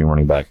pass-catching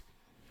running back.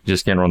 He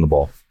just can't run the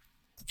ball.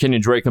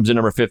 Kenyon Drake comes in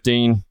number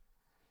 15.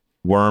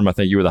 Worm, I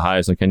think you were the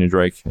highest on Kenyon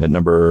Drake at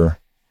number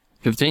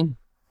 15.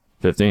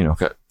 15,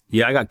 okay.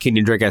 Yeah, I got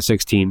Kenyon Drake at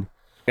 16.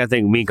 I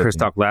think me and Chris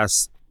talked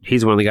last.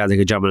 He's one of the guys that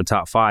could jump in the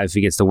top 5 if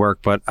he gets to work,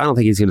 but I don't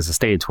think he's going to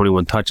sustain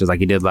 21 touches like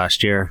he did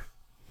last year.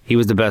 He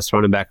was the best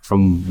running back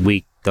from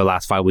the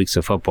last 5 weeks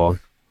of football.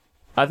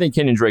 I think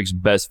Kenyon Drake's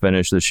best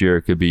finish this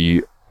year could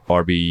be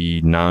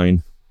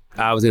RB9.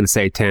 I was going to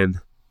say 10.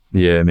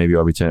 Yeah, maybe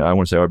RB10. I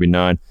want to say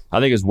RB9. I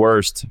think his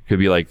worst could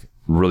be like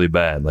really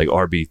bad, like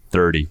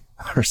RB30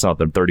 or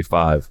something,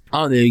 35. I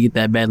don't think he'll get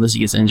that bad unless he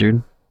gets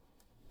injured.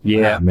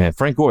 Yeah. Man,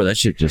 Frank Gore, that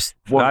shit just...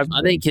 I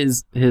think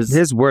his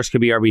worst could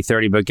be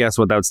RB30, but guess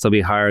what? That would still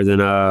be higher than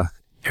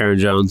Aaron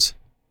Jones.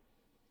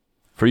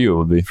 For you, it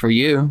would be. For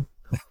you.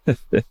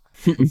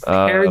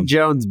 Aaron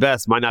Jones'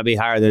 best might not be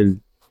higher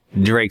than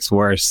Drake's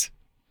worst.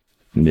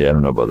 Yeah, I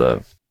don't know about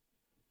that.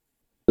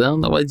 I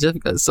don't know why Jeff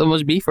got so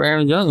much beef for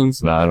Aaron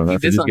Jones. No, I don't know. He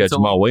If he did just something got to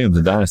Jamal Williams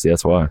in Dynasty,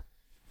 that's why.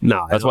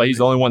 No, That's why he's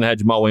the only one that had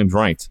Jamal Williams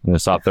ranked in the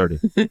top 30.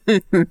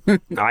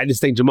 I just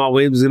think Jamal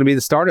Williams is going to be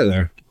the starter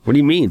there. What do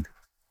you mean?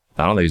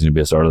 I don't think he's going to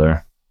be a starter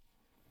there.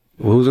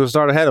 Well, who's going to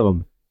start ahead of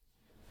him?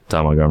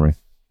 Ty Montgomery.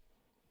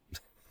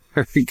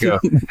 There we go.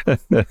 You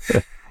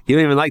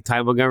don't even like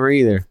Ty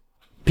Montgomery either.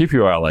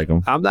 PPR, I like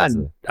him. I'm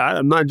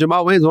not.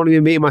 Jamal Williams won't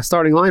even be in my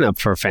starting lineup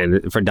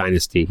for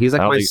Dynasty. He's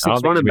like my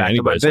sixth running back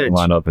on my bench.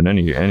 Line up in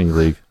any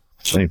league,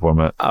 any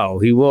format. Oh,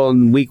 he will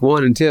in week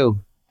 1 and 2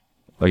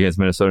 Against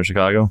Minnesota and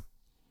Chicago?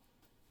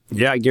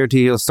 Yeah, I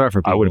guarantee he'll start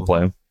for people. I wouldn't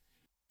play him.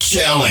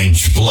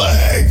 Challenge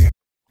flag.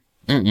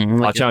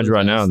 I'll challenge you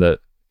right now that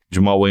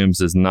Jamal Williams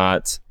does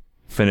not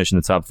finish in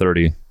the top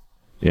 30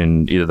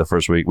 in either the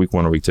first week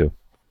 1 or week 2.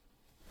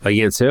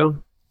 Against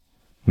who?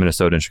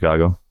 Minnesota and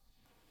Chicago.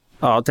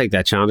 Oh, I'll take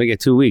that challenge. I get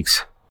 2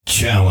 weeks.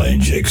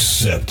 Challenge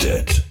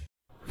accepted.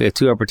 We have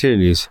 2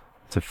 opportunities.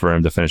 For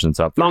him to finish in the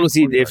top 30. As long as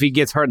if he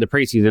gets hurt in the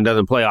preseason and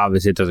doesn't play,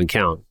 obviously it doesn't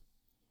count.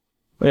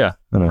 Yeah,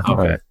 I know.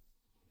 Okay.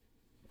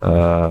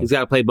 Right. He's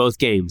got to play both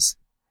games.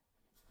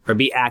 Or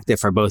be active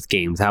for both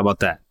games. How about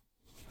that?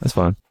 That's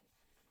fine.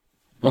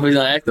 Well, he's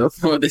not active.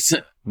 What they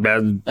said?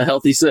 A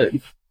healthy set.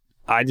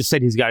 I just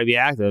said he's got to be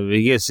active.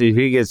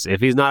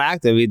 If he's not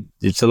active,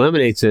 it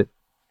eliminates it.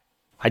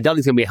 I doubt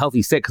he's going to be a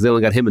healthy sick because they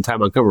only got him and Ty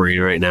Montgomery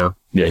right now.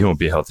 Yeah, he won't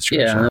be a healthy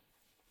scratch. Yeah.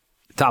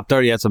 Top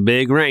 30, that's a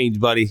big range,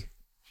 buddy.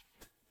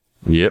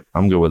 Yep,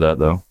 I'm good with that,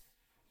 though.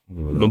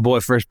 My boy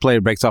first play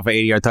breaks off an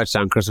 80-yard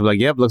touchdown. Chris will be like,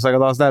 yep, looks like I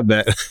lost that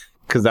bet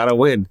because that'll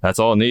win. That's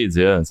all it needs,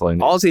 yeah. It's like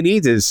All he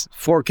needs is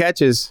 4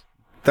 catches,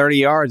 30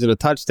 yards, and a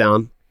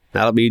touchdown.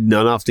 That'll be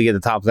enough to get the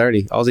top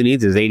 30. All he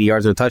needs is 80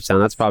 yards and a touchdown.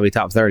 That's probably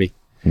top 30.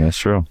 That's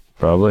true.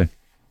 Probably.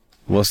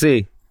 We'll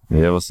see.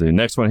 Yeah, we'll see.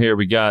 Next one here,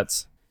 we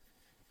got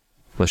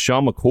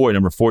LaShawn McCoy,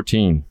 number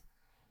 14.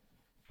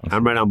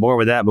 I'm right on board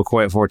with that.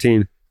 McCoy at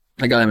 14.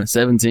 I got him at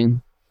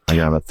 17. I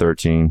got him at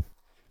 13.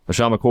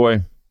 LaShawn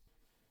McCoy,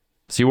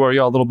 see where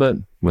y'all a little bit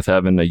with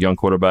having a young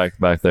quarterback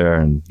back there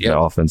and the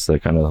offense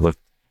that kind of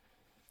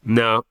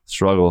No.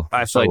 struggle.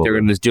 I feel like they're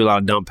going to just do a lot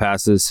of dump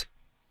passes.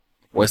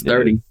 What's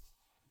 30?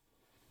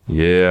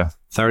 Yeah.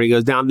 30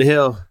 goes down the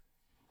hill.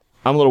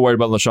 I'm a little worried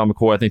about LaShawn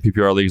McCoy. I think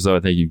PPR leagues, though, I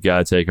think you've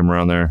got to take him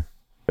around there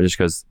just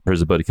because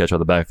there's a ability to catch out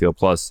the backfield.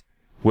 Plus,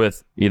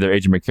 with either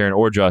AJ McCarron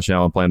or Josh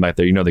Allen playing back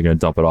there, you know they're going to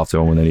dump it off to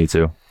him when they need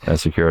to.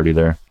 As security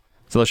there.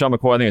 So LaShawn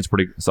McCoy, I think it's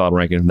pretty solid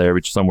ranking there,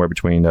 which somewhere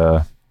between,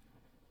 I'd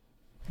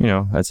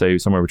say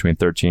somewhere between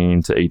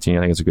 13 to 18.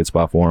 I think it's a good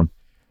spot for him.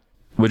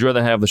 Would you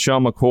rather have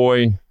LaShawn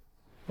McCoy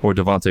or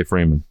Devontae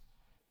Freeman?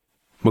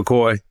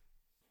 McCoy.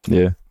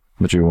 Yeah,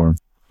 but you were.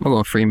 I'm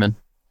going Freeman.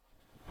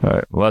 All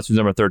right. Well, that's who's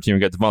number 13. We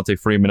got Devontae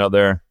Freeman out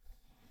there.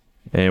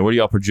 And what do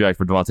y'all project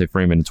for Devontae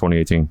Freeman in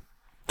 2018?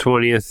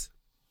 20th.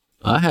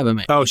 I have him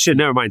at Oh, shit.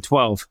 Never mind.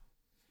 12.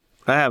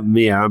 I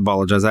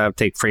apologize. I have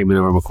to take Freeman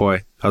over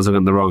McCoy. I was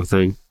looking at the wrong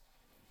thing.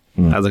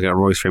 I was looking at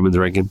Royce Freeman's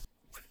ranking.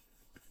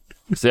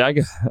 See, I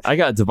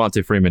got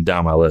Devontae Freeman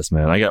down my list,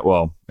 man. I got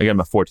him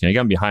at 14. I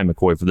got him behind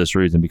McCoy for this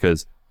reason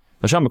because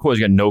LaShawn McCoy's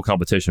got no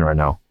competition right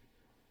now.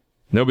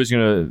 Nobody's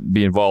going to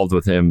be involved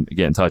with him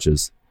getting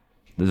touches.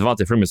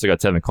 Devontae Freeman still got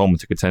Tevin Coleman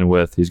to contend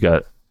with. He's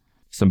got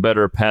some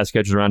better pass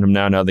catchers around him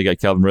now. Now they got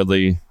Calvin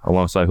Ridley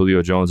alongside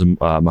Julio Jones and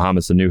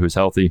Mohamed Sanu, who's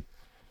healthy.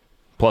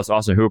 Plus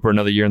Austin Hooper,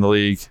 another year in the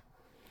league.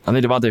 I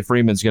think Devontae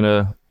Freeman's going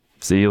to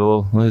see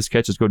his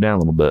catches go down a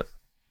little bit.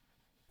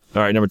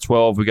 All right, number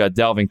 12, we got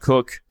Dalvin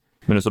Cook,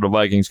 Minnesota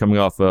Vikings, coming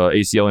off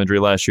ACL injury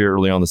last year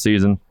early on in the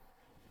season.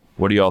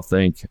 What do y'all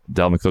think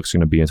Dalvin Cook's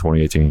going to be in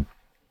 2018?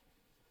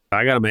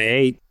 I got him at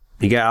 8.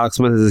 You got Alex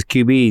Smith as his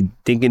QB.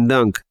 Dink and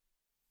dunk.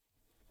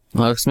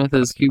 Alex Smith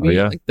as QB. Oh,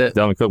 yeah? Like that.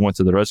 Dalvin Cook went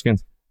to the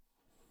Redskins?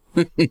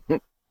 You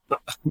mean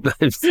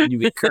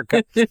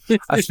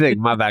I think,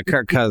 my bad,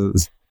 Kirk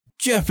Cousins.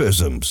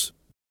 Jeffisms.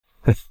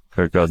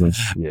 Kirk Cousins.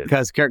 Yeah.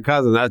 Because Kirk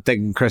Cousins, I was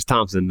thinking Chris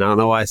Thompson. I don't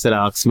know why I said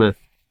Alex Smith.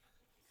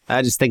 I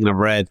was just thinking of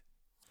Red.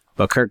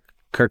 But Kirk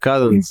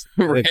Cousins,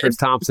 Chris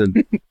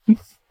Thompson.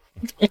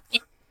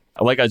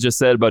 Like I just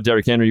said about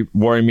Derrick Henry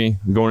worrying me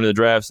going into the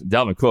drafts,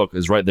 Dalvin Cook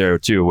is right there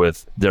too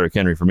with Derrick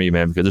Henry for me,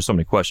 man, because there's so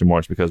many question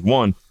marks. Because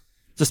one,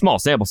 it's a small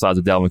sample size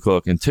of Dalvin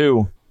Cook, and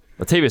two,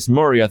 Latavius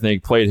Murray, I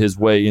think, played his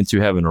way into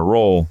having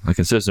a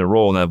consistent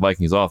role in that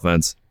Vikings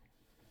offense.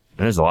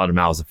 And there's a lot of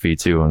mouths to feed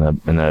too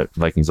in that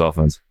Vikings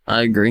offense.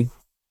 I agree.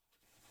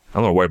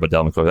 I'm not worried about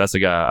Dalvin Cook. That's the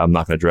guy I'm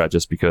not going to draft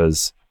just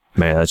because,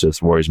 man, that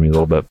just worries me a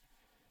little bit.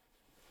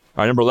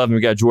 All right, number 11,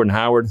 we got Jordan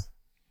Howard.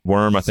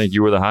 Worm, I think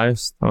you were the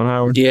highest on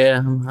Howard.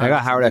 Yeah. I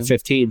got Howard at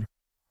 15.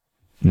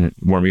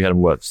 Worm, you had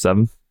him, what,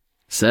 7?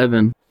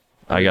 7.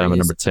 I got him at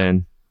number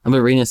 10. I've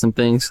been reading some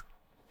things.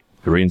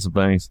 You're reading some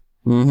things?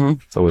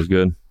 Mm-hmm. It's always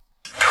good.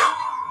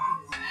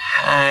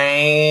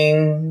 Hi,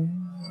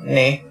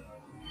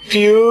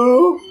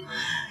 nephew.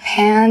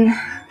 Pan.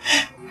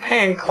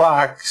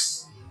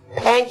 Panclocks.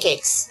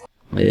 Pancakes.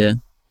 Yeah.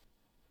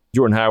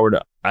 Jordan Howard,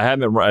 I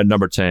have him at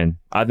number 10.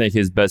 I think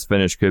his best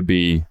finish could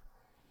be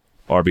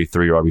RB3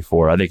 or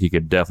RB4. I think he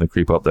could definitely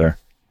creep up there.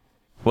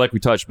 Like we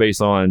touched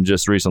base on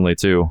just recently,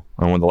 too,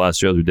 on one of the last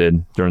shows we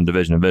did during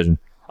Division.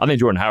 I think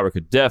Jordan Howard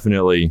could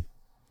definitely,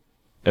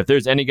 if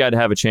there's any guy to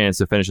have a chance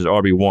to finish as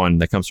RB1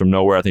 that comes from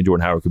nowhere, I think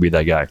Jordan Howard could be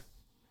that guy.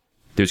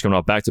 Dude's coming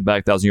off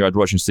back-to-back 1,000-yard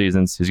rushing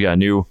seasons. He's got a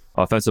new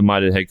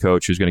offensive-minded head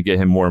coach who's going to get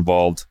him more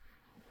involved.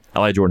 I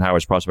like Jordan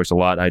Howard's prospects a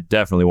lot. I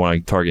definitely want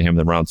to target him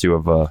in round 2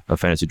 of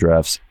fantasy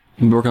drafts.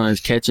 He's working on his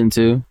catching,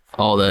 too.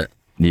 All that.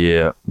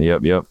 Yeah,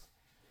 yep.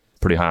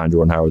 Pretty high on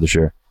Jordan Howard this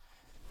year.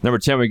 Number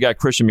 10, we got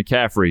Christian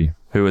McCaffrey,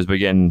 who has been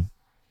getting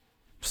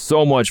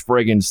so much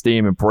friggin'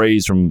 steam and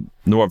praise from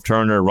Norv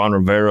Turner, Ron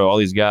Rivera, all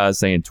these guys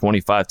saying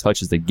 25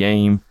 touches a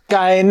game.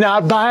 Guy ain't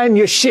not buying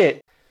your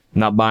shit.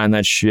 Not buying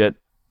that shit.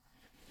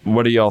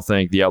 What do y'all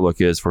think the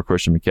outlook is for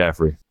Christian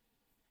McCaffrey?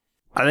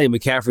 I think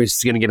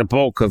McCaffrey's going to get a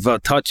bulk of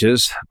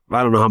touches.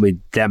 I don't know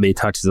that many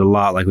touches a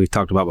lot, like we've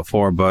talked about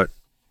before, but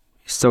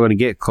he's still going to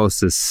get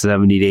close to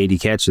 70 to 80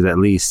 catches at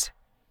least.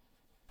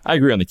 I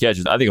agree on the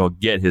catches. I think he'll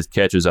get his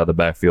catches out of the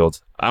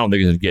backfield. I don't think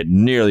he's going to get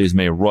nearly as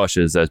many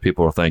rushes as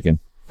people are thinking.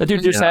 That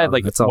dude just had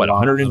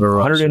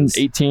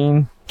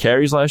 118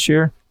 carries last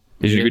year?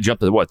 He's going to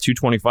jump to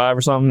 225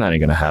 or something? That ain't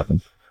going to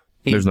happen.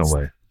 There's no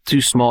way.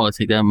 Too small to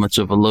take that much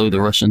of a load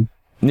of rushing.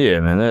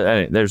 Yeah,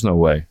 man. There's no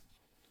way.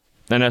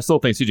 And I still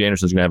think C.J.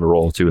 Anderson's going to have a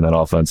role, too, in that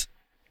offense.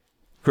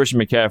 Christian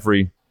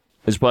McCaffrey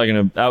is probably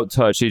going to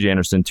out-touch C.J.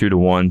 Anderson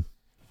 2-1,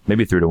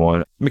 maybe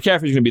 3-1.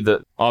 McCaffrey's going to be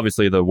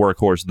obviously the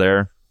workhorse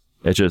there.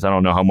 It's just I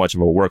don't know how much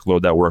of a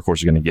workload that workhorse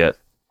is going to get.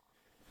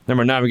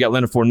 Number 9, we got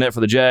Leonard Fournette for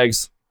the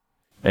Jags.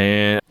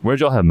 And where'd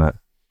y'all have him at?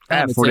 I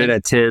have Fournette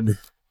at 10.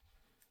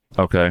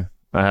 Okay.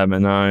 I have him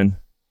at 9.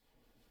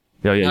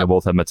 Yeah, you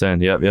both have him at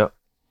 10. Yep.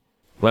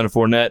 Leonard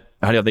Fournette,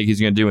 how do you think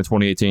he's going to do in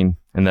 2018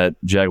 in that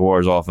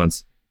Jaguars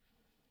offense?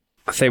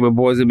 I think my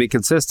boy's going to be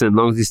consistent as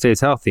long as he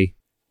stays healthy.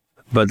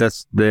 But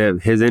that's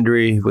his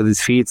injury with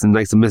his feet and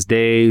likes to miss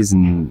days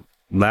and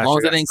last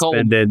year got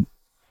suspended.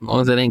 As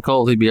long as it ain't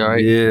cold, he'd be all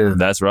right. Yeah.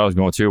 That's where I was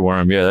going to,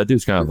 Worm. Yeah, that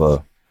dude's kind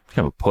of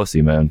a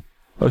pussy, man.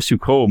 Oh, it's too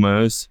cold,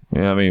 man.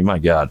 I mean, my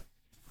God.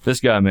 This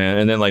guy, man.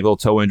 And then, little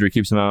toe injury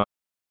keeps him out.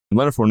 And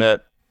Leonard Fournette,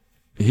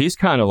 he's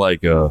kind of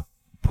like a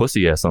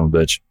pussy-ass son of a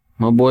bitch.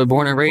 My boy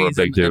born and raised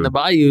in the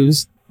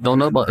bayous. Don't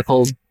know about the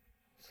cold.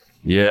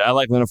 Yeah, I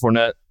like Leonard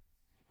Fournette.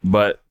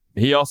 But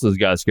he also is a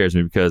guy that scares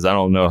me because I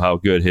don't know how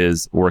good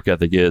his work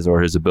ethic is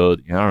or his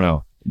ability. I don't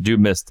know.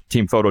 Dude missed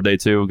team photo day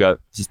 2, got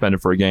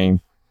suspended for a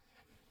game.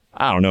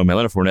 I don't know, man.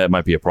 Leonard Fournette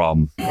might be a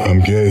problem. I'm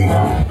gay.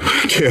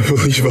 Can't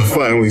believe I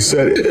finally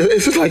said it.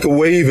 It's like a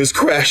wave is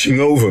crashing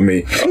over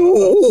me.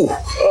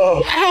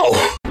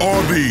 Ow.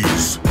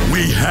 Arby's,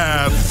 we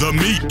have the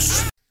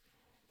meat.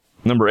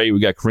 Number 8, we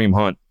got Kareem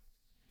Hunt.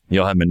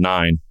 Y'all have him at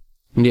 9.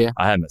 Yeah.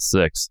 I have him at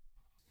 6.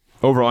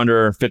 Over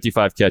under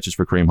 55 catches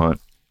for Kareem Hunt.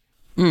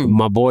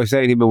 My boy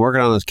saying he'd been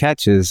working on those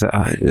catches.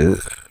 Yeah.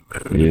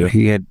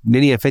 Didn't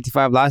he have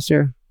 55 last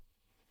year?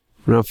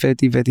 Around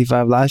 50,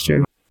 55 last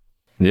year?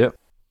 Yep.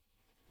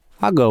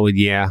 I'll go with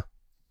yeah.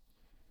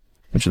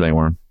 What you think,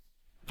 Warren?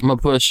 I'm going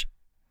to push.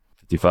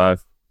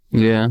 55?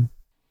 Yeah.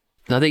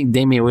 I think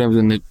Damian Williams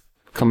is going to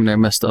come in there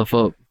and mess stuff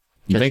up.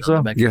 You think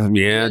so?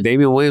 Yeah,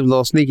 Damian Williams, a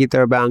little sneaky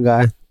third bound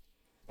guy.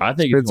 I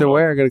think Spencer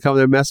Ware going to come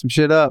there and mess some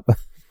shit up.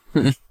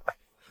 Yeah.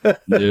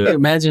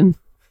 Imagine.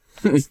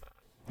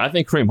 I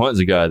think Kareem Hunt is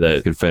a guy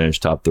that could finish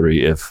top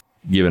 3 if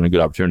given a good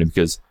opportunity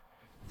because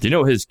do you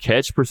know what his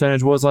catch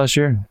percentage was last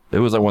year? It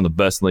was one of the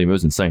best in the league. It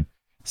was insane.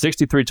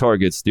 63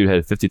 targets. Dude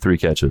had 53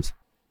 catches.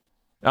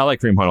 I like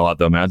Kareem Hunt a lot,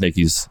 though, man. I think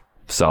he's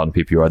solid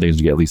in PPR. I think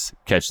he's going to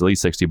catch at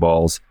least 60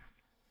 balls.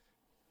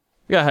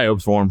 We got high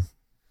hopes for him.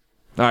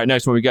 All right,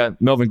 next one, we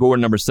got Melvin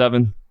Gordon, number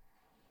 7.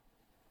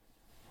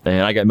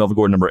 And I got Melvin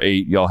Gordon, number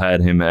 8. Y'all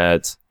had him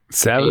at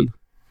 7.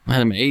 I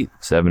had him at 8.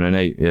 7 and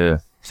 8, yeah.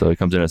 So he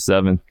comes in at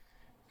 7.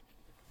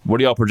 What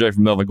do y'all project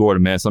from Melvin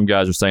Gordon, man? Some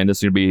guys are saying this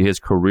is going to be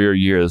his career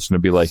year. This is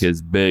going to be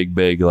his big,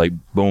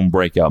 boom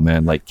breakout,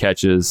 man.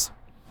 Catches,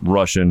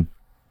 rushing.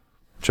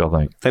 What y'all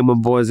think? I think my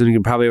boy's going to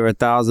get probably over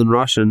 1,000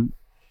 rushing.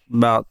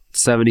 About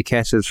 70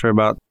 catches for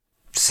about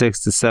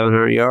 600 to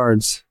 700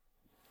 yards.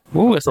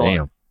 Ooh, that's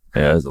Damn.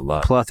 Yeah, that's a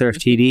lot. Plethora of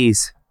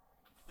TDs.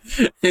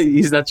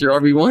 He's not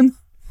your RB1?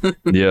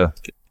 Yeah.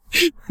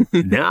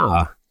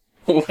 Nah.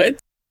 What? He's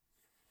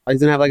going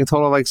to have a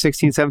total of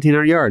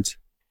 1,700 yards.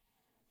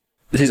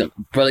 He's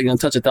probably going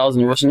to touch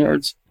 1,000 rushing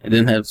yards and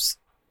then have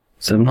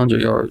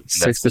 700 yards.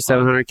 600 to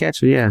 700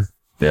 catches, yeah.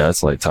 Yeah,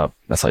 that's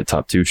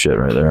top 2 shit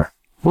right there.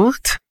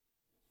 What?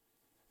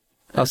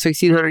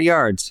 1,600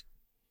 yards.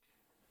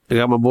 I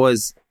got my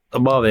boys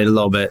above it a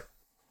little bit.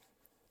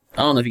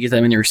 I don't know if he gets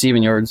that many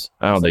receiving yards.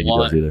 I don't think he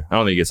does either. I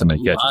don't think he gets that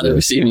many catches. A lot of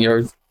receiving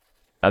yards.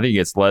 I think he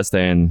gets less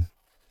than...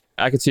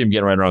 I could see him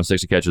getting right around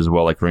 60 catches as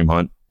well, like Kareem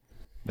Hunt.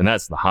 And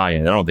that's the high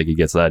end. I don't think he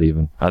gets that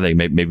even. I think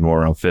maybe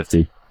more around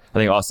 50. I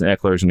think Austin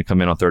Eckler is going to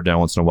come in on third down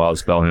once in a while to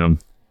spell him.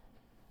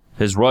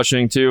 His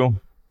rushing, too,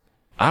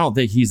 I don't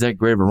think he's that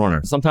great of a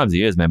runner. Sometimes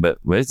he is, man, but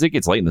as it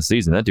gets late in the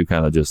season, that dude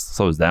kind of just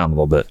slows down a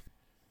little bit.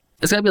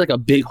 It's got to be like a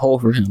big hole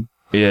for him.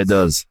 Yeah, it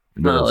does.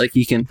 Not like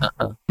he can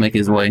make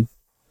his way.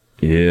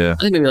 Yeah.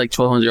 I think maybe like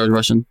 1,200 yards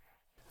rushing.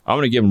 I'm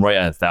going to give him right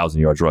at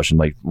 1,000 yards rushing,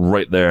 like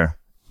right there.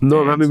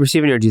 No, how many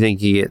receiving yards do you think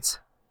he gets?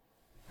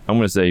 I'm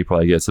going to say he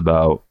probably gets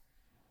about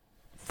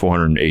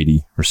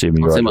 480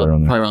 receiving yards.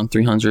 Probably around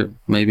 300,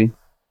 maybe.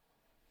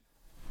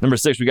 Number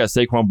 6, we got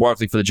Saquon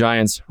Barkley for the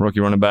Giants, rookie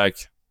running back.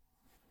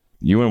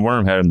 You and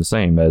Worm had him the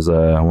same as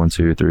 1,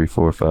 2, 3,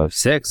 4, 5,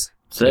 6.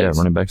 Yeah,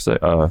 running back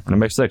 6. Running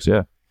back 6,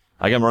 yeah.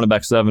 I got him running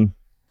back 7.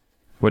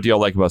 What do y'all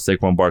like about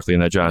Saquon Barkley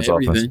and that Giants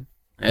offense?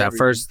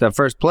 That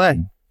first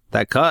play,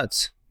 that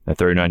cuts. That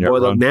 39-yard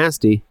run. Looked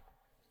nasty.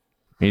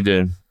 He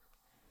did.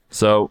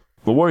 So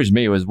what worries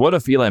me was, what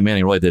if Eli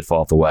Manning really did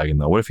fall off the wagon,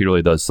 though? What if he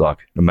really does suck,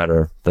 no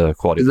matter the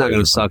quality? He's not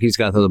going to suck. He's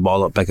got to throw the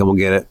ball up. Beckham will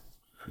get it.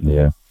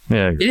 Yeah.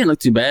 Yeah. He didn't look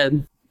too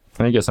bad.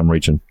 I guess I'm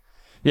reaching.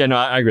 Yeah, no,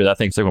 I agree. I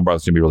think Saquon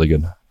Barkley's going to be really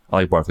good. I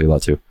like Barkley a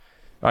lot, too.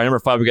 All right, number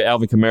 5, we got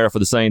Alvin Kamara for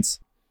the Saints.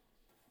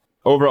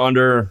 Over,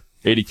 under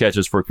 80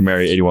 catches for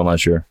Kamara, 81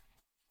 last year.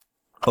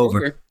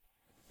 Over.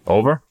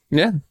 Over?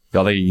 Yeah.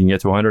 Y'all think he can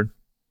get to 100?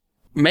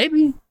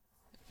 Maybe.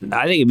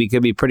 I think it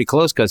could be pretty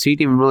close because he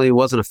even really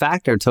wasn't a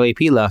factor until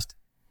AP left.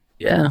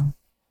 Yeah.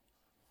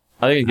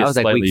 I think he gets was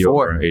like slightly week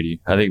 4. over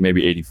 80. I think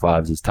maybe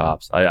 85 is his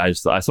tops. I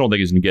still don't think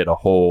he's going to get a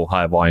whole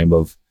high volume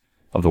of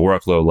the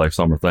workload like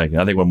some are thinking.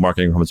 I think when Mark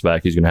Ingram comes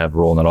back, he's going to have a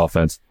role in that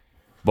offense.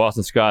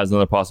 Boston Scott is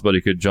another possibility.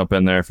 He could jump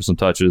in there for some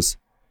touches.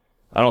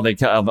 I don't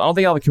think Alvin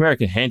Kamara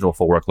can handle a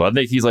full workload. I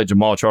think he's like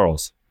Jamal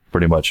Charles,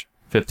 pretty much.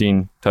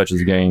 15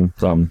 touches a game,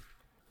 something.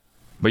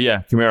 But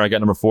yeah, Kamara, I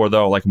got number 4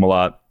 though. I like him a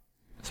lot,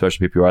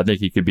 especially PPR. I think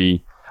he could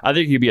be a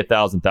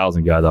 1,000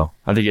 guy though.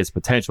 I think he has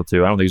potential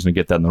to. I don't think he's going to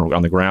get that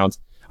on the ground.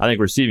 I think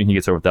receiving, he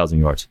gets over 1,000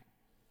 yards.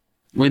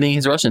 What do you think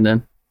he's rushing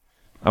then?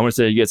 I'm going to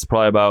say he gets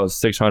probably about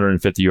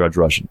 650 yards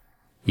rushing.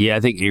 Yeah, I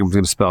think Ingram's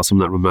going to spell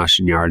some of that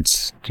rushing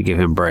yards to give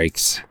him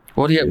breaks.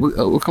 What do you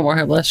what Kamara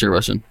had last year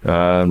rushing?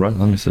 Let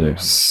me see.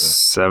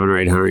 700 or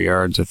 800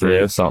 yards, I think.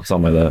 Yeah,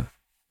 something like that.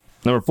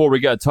 Number 4, we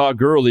got Todd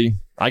Gurley.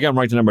 I got him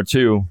ranked at number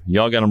 2.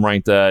 Y'all got him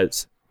ranked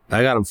at...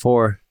 I got him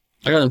 4.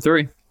 I got him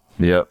 3.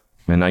 Yep.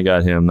 And I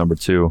got him number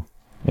 2.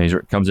 And he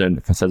comes in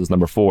consensus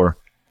number 4.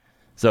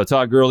 So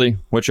Todd Gurley,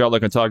 what's your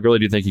outlook on Todd Gurley?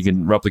 Do you think he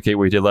can replicate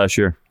what he did last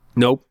year?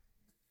 Nope.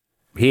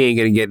 He ain't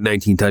going to get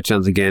 19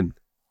 touchdowns again.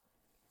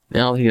 I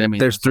don't think that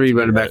means There's 3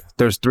 running backs.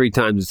 There's 3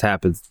 times it's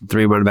happened.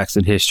 3 running backs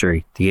in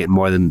history to get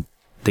more than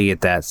to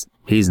get that.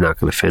 He's not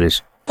going to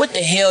finish. What the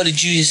hell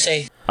did you just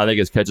say? I think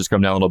his catches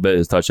come down a little bit.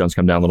 His touchdowns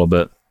come down a little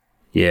bit.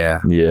 Yeah.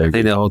 Yeah. I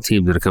think the whole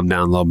team's going to come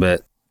down a little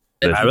bit.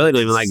 I really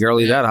don't even like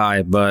Gurley that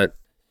high, but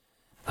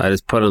I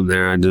just put him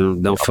there. I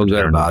don't feel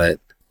good about it.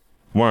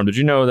 Worm, did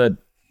you know that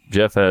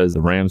Jeff has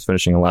the Rams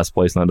finishing in last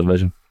place in that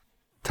division?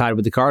 Tied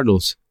with the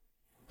Cardinals.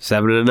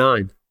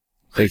 7-9.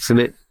 Fixing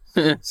it.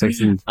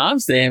 16. I'm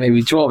saying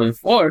maybe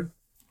 12-4.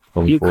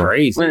 You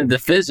crazy. Win the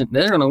division.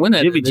 They're going to win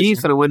that Jimmy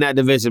G's going to win that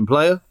division,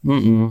 player.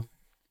 Mm-mm.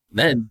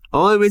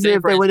 Only reason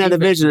if they win that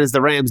division is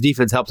the Rams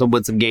defense helps them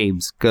win some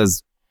games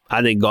because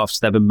I think Goff's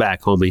stepping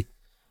back, homie.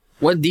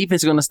 What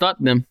defense is going to stop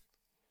them?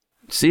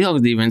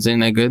 Seahawks defense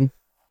ain't that good.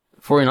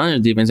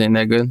 49ers defense ain't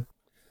that good.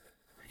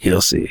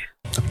 You'll see.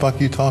 What the fuck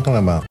you talking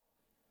about?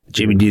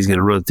 Jimmy G's going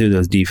to run through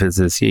those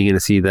defenses. You ain't going to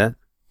see that.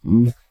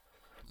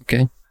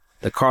 Okay.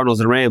 The Cardinals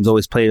and Rams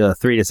always played a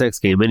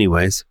 3-6 game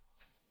anyways.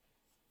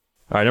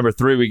 All right, number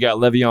 3, we got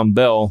Le'Veon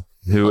Bell,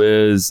 who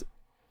is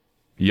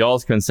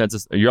y'all's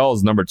consensus.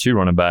 Y'all's number 2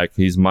 running back.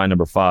 He's my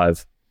number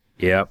 5.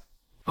 Yep.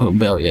 Oh,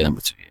 Bell, yeah,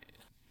 number 2.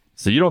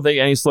 So you don't think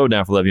any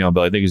slowdown for Le'Veon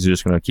Bell? I think he's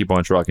just going to keep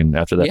on trucking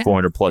after that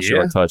 400-plus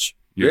yard touch.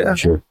 Yeah.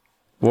 Sure.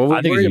 Well,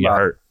 I think he's going to get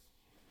hurt.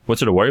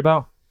 What's there to worry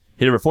about?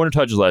 He had over 400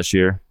 touches last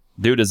year.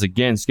 Dude is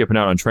again skipping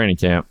out on training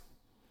camp.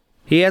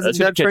 He hasn't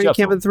done training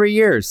camp in 3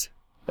 years.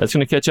 That's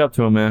going to catch up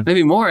to him, man.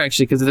 Maybe more,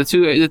 actually, because the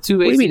two What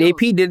do you mean? AP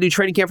didn't do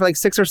training camp for like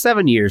 6 or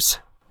 7 years.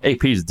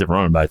 AP is a different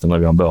running back than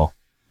Le'Veon Bell.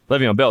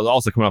 Le'Veon Bell is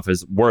also coming off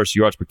his worst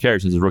yards per carry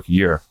since his rookie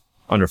year,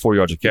 under 4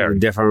 yards a carry.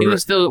 Different. He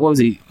was still, what was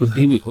he?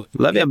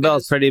 Le'Veon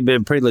Bell's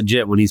been pretty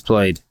legit when he's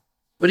played.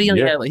 But he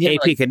only had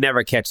AP could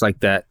never catch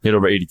like that. He had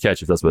over 80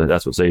 catches. That's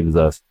what saved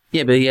us.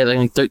 Yeah, but he had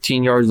like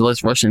 13 yards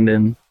less rushing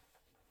than.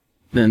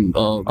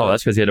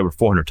 That's because he had over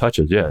 400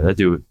 touches. Yeah, that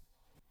dude,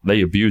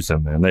 they abused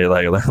him, man. They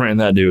ran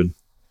that dude.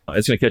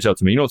 It's going to catch up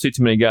to me. You don't see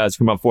too many guys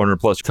come up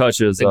 400-plus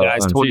touches. The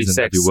guy's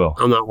 26. Will.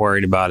 I'm not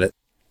worried about it.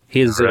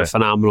 He's in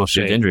phenomenal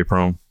shape. He's injury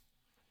prone.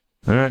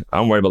 All right.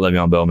 I'm worried about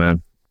Le'Veon Bell,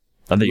 man.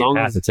 I think you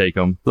have to take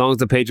him. As long as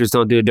the Patriots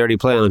don't do a dirty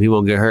play on him, he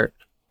won't get hurt.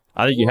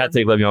 I think you have to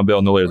take Le'Veon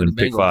Bell no later than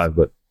pick 5.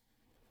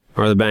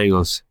 Or the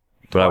Bengals.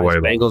 But I worry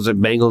about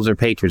Bengals or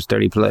Patriots,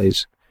 dirty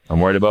plays.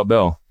 I'm worried about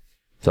Bell.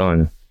 I'm telling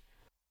you.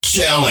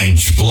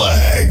 Challenge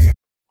flag.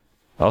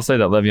 I'll say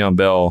that Le'Veon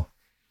Bell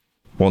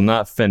will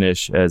not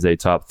finish as a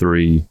top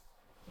 3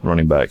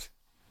 running back.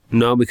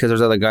 No, because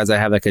there's other guys I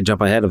have that could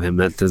jump ahead of him.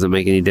 That doesn't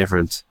make any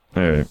difference.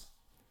 All right.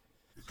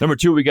 Number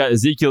 2, we got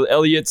Ezekiel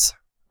Elliott.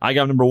 I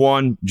got number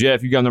 1.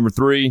 Jeff, you got number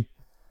 3.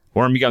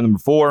 Worm, you got number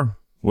 4.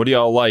 What do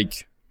y'all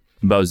like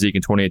about Zeke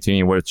in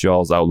 2018? What's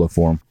y'all's outlook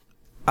for him?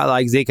 I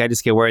like Zeke. I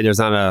just get worried there's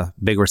not a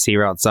big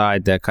receiver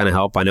outside that kind of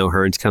help. I know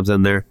Hearns comes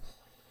in there.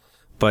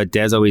 But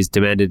Dez always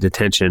demanded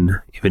attention,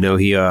 even though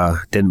he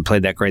didn't play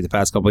that great the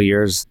past couple of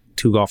years.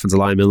 2 offensive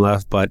linemen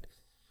left, but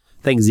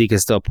I think Zeke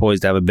is still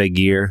poised to have a big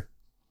year.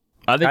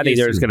 I think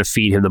they're just going to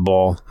feed him the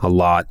ball a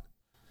lot.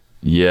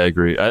 Yeah, I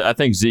agree. I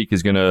think Zeke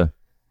is going to...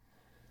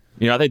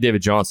 I think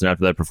David Johnson,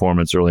 after that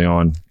performance early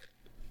on,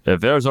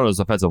 if Arizona's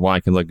offensive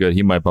line can look good,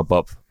 he might bump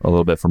up a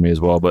little bit for me as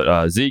well.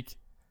 But Zeke,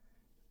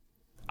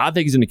 I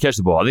think he's going to catch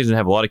the ball. I think he's going to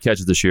have a lot of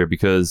catches this year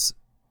because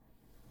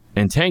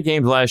in 10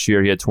 games last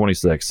year, he had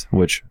 26,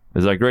 which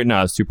is like right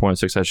now, it's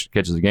 2.6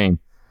 catches a game.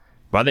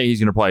 But I think he's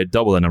going to probably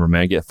double that number,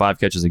 man, get 5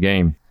 catches a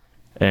game.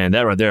 And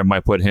that right there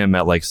might put him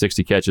at like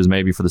 60 catches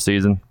maybe for the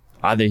season.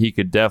 I think he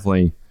could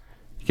definitely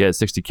get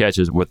 60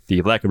 catches with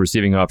the lack of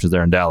receiving options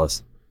there in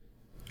Dallas.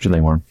 What you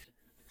think, Warren?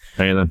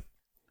 Anything?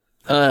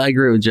 I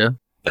agree with Joe.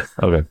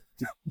 Okay.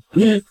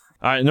 All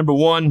right, number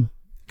 1,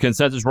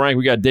 consensus rank,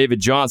 we got David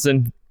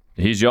Johnson.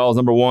 He's y'all's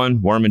number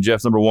 1. Worm and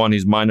Jeff's number 1.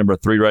 He's my number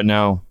 3 right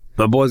now.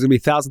 My boy's going to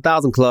be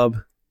 1,000 club.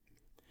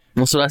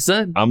 That's what I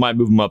said. I might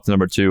move him up to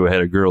number 2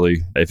 ahead of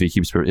Gurley if he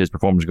keeps his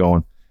performance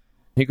going.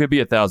 He could be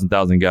a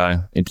 1,000 guy.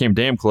 It came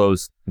damn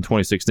close in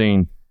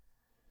 2016.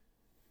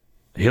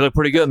 He looked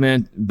pretty good,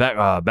 man.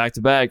 Back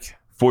to back,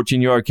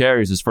 14-yard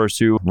carries his first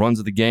 2 runs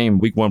of the game,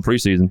 week 1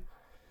 preseason.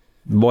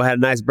 The boy had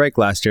a nice break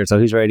last year, so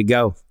he's ready to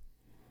go.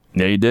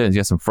 Yeah, he did. He's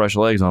got some fresh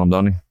legs on him,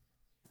 don't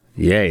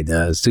he? Yeah, he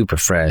does. Super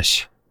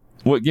fresh.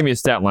 Give me a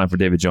stat line for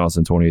David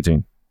Johnson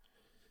 2018.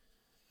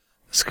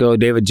 Let's go.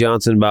 David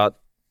Johnson, about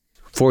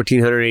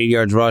 1,480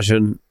 yards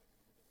rushing,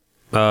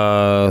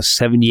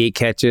 78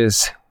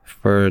 catches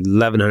for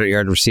 1,100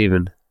 yards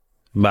receiving.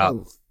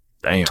 About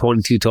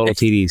 22 total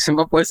TDs.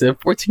 My boy said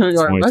 1,400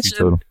 yards rushing.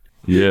 Total.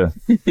 Yeah.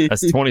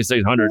 That's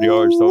 2,600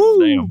 yards total.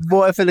 Damn.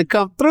 Boy, finna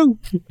come through.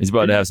 He's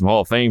about to have some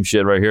Hall of Fame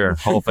shit right here.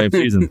 Hall of Fame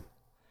season.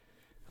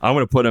 I'm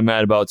going to put him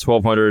at about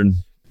 1,200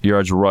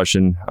 yards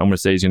rushing. I'm going to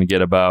say he's going to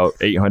get about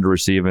 800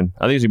 receiving.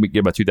 I think he's going to get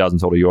about 2,000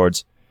 total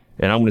yards.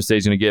 And I'm going to say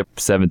he's going to get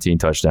 17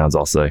 touchdowns,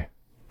 I'll say.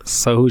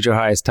 So who's your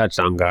highest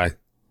touchdown guy?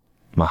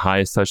 My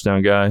highest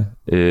touchdown guy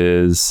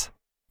is...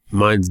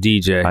 Mine's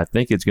DJ. I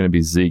think it's going to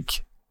be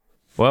Zeke.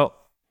 Well,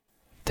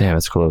 damn,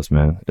 it's close,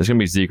 man. It's going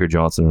to be Zeke or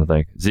Johnson, I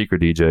think. Zeke or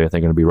DJ, I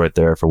think, going to be right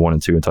there for 1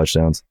 and 2 in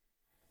touchdowns.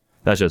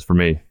 That's just for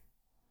me.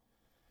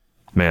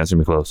 Man, it's going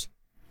to be close.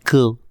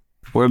 Cool.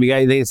 Worm, you got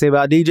anything to say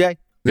about DJ?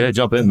 Yeah,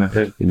 jump in,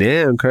 man.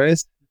 Damn,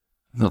 Chris.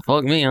 Well,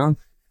 fuck me, huh?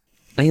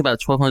 I think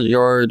about 1,200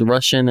 yard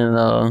rushing and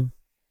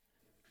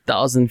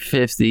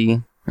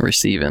 1,050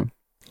 receiving.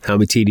 How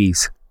many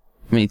TDs?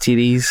 How many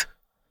TDs?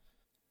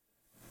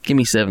 Give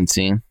me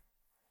 17.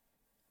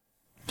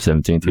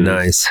 17 TDs.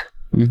 Nice.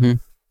 Mm-hmm.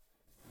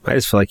 I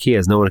just feel like he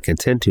has no one to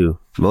contend to.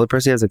 The only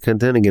person he has to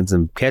contend against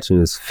him catching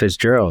is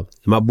Fitzgerald.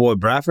 And my boy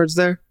Bradford's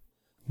there.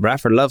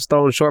 Bradford loves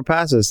throwing short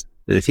passes.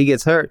 And if he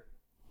gets hurt,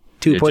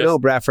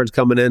 2.0 Bradford's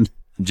coming in.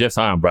 Jeff's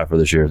high on Bradford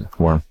this year,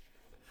 Warren.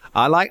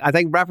 I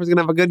think Bradford's going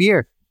to have a good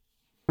year.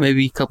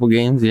 Maybe a couple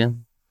games, yeah.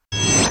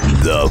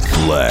 The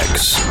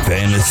Flex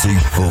Fantasy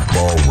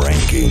Football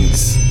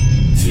Rankings.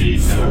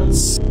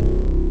 Defense.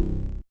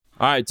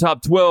 All right,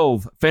 top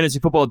 12 fantasy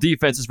football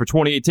defenses for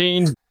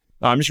 2018.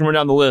 I'm just going to run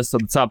down the list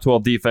of the top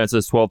 12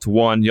 defenses,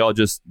 12-1. Y'all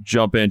just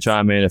jump in,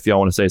 chime in if y'all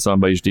want to say something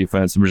about each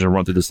defense. I'm just going to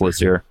run through this list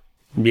here.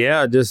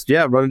 Yeah,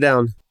 run it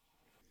down.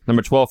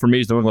 Number 12 for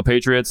me is New England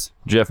Patriots.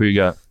 Jeff, who you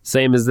got?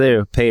 Same as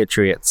there,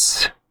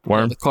 Patriots.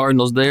 Worm? The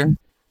Cardinals there.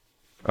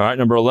 All right,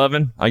 number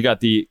 11, I got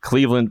the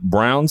Cleveland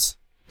Browns.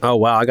 Oh,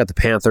 wow, I got the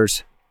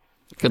Panthers.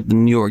 Got the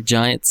New York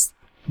Giants.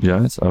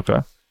 Giants,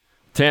 okay.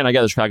 10, I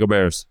got the Chicago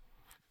Bears.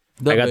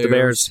 I got the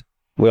Bears.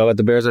 We all got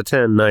the Bears at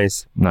 10.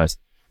 Nice. 9,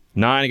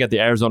 I got the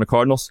Arizona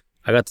Cardinals.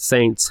 I got the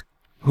Saints.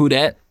 Who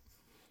dat?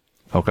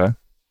 Okay.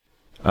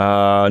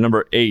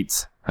 Number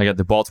 8, I got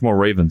the Baltimore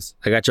Ravens.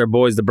 I got your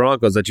boys, the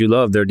Broncos, that you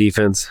love, their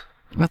defense.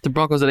 I got the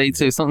Broncos at 8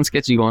 too. Something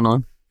sketchy going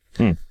on.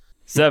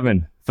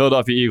 7,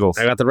 Philadelphia Eagles.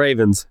 I got the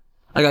Ravens.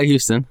 I got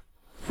Houston.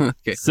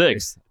 Okay.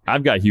 6,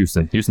 I've got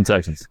Houston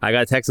Texans. I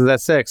got Texans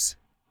at 6.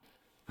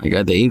 I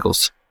got the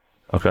Eagles.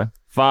 Okay.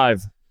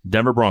 5,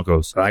 Denver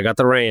Broncos. I got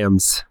the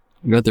Rams.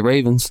 I got the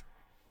Ravens.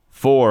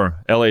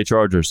 4, LA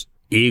Chargers.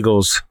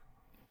 Eagles.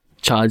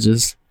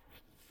 Chargers.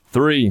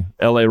 3,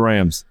 LA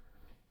Rams.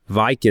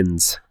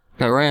 Vikings.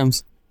 Got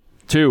Rams.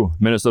 2,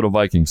 Minnesota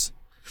Vikings.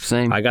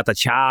 Same. I got the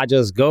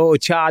Chargers. Go,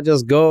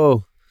 Chargers,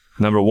 go.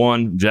 Number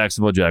 1,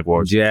 Jacksonville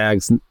Jaguars.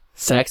 Jags.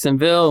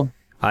 Saxonville.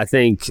 I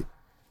think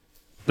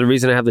the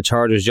reason I have the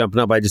Chargers jumping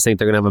up, I just think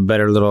they're going to have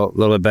a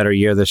little bit better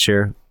year this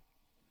year.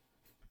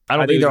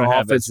 I think their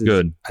offense is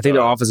good. I think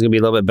their offense is going to be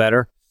a little bit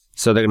better,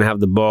 so they're going to have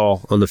the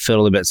ball on the field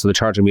a little bit, so the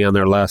Chargers going to be on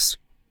there less.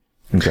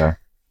 Okay.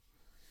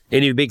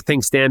 Any big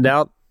things stand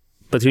out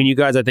between you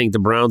guys? I think the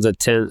Browns at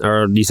 10,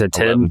 or you said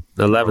 10?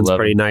 11's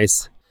pretty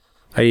nice.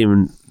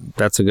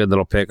 That's a good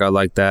little pick. I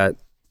like that.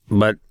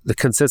 But the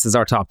consensus,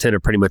 our top 10 are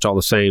pretty much all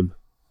the same.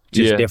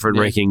 Just different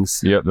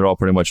rankings. Yep, they're all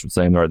pretty much the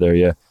same right there,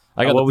 yeah.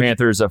 I got the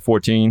Panthers at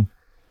 14.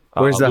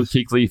 Where's Luke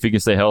Kuechly, if he can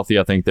stay healthy,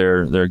 I think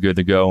they're good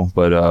to go.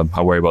 But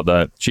I worry about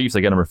that. Chiefs,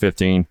 I got number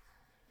 15.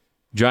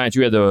 Giants,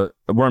 you had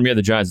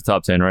the Giants in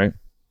top 10, right?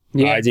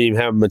 Yeah, I didn't even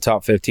have them in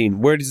top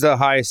 15. Where's the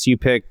highest you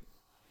pick?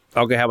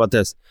 Okay, how about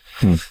this?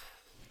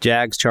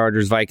 Jags,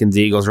 Chargers, Vikings,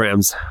 Eagles,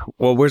 Rams.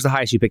 Well, where's the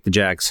highest you pick the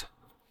Jags?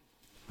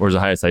 Where's the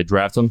highest I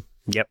draft them?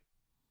 Yep.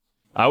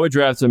 I would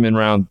draft them in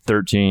round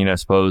 13, I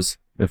suppose,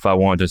 if I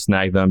wanted to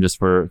snag them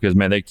because,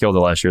 man, they killed it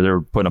last year. They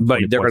were putting up.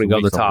 But they're going to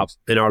go to the top.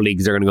 In our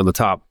leagues, they're going to go to the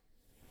top.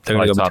 They're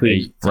going to go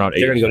between round 8.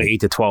 They're going to go to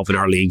 8 to 12 in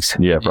our leagues.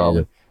 Yeah,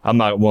 probably. I'm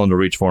not willing to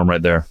reach for them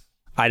right there.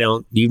 I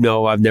don't.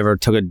 I've never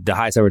the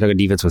highest I ever took a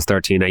defense was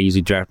 13. I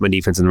usually draft my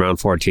defense in round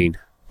 14.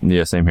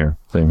 Yeah, same here.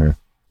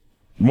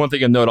 One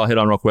thing of note I'll hit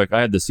on real quick.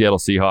 I had the Seattle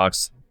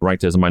Seahawks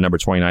ranked as my number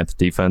 29th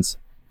defense.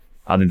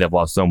 I think they've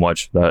lost so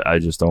much that I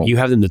just don't. You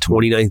have them the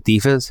 29th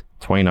defense?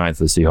 29th,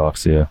 the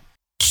Seahawks, yeah.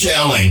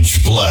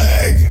 Challenge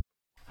flag.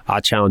 I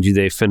challenge you.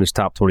 They finish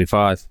top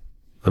 25.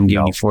 I'm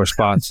giving you 4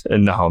 spots.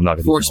 No, I'm not going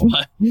to. 4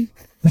 spots.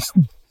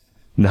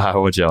 No, I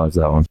would challenge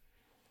that one.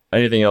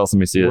 Anything else? Let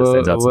me see. That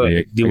stands out to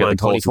me. Do you want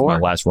 24? My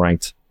last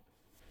ranked.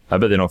 I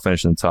bet they don't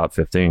finish in the top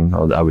 15.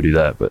 I would do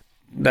that, but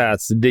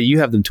you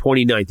have them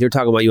 29th. They're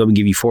talking about you want me to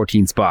give you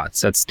 14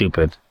 spots. That's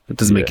stupid. That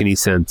doesn't make any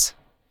sense.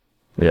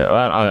 Yeah,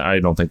 I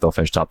don't think they'll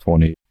finish top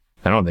 20.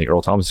 I don't think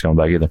Earl Thomas is coming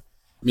back either.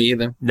 Me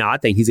either. No, I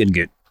think he's going to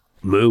get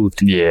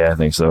moved. Yeah, I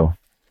think so.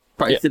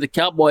 Probably to the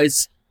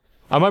Cowboys.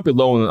 I might be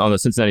low on the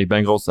Cincinnati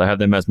Bengals. I have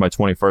them as my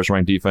 21st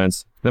ranked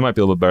defense. They might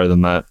be a little bit better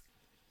than that.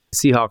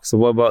 Seahawks. So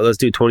what about let's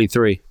do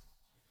 23?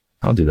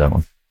 I'll do that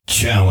one.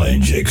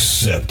 Challenge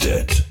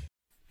accepted.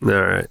 All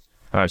right.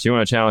 So you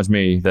want to challenge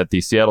me that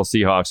the Seattle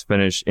Seahawks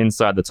finish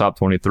inside the top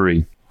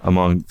 23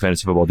 among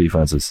fantasy football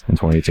defenses in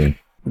 2018?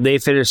 They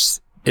finish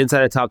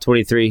inside the top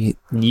 23.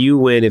 You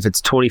win if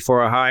it's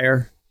 24 or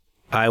higher.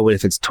 I win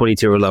if it's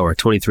 22 or lower.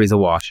 23 is a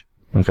wash.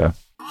 Okay.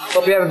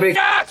 Hope you have a big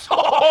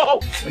asshole,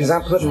 because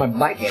I'm putting my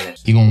bike in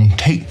it. You gonna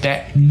take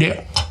that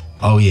dick?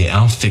 Oh yeah,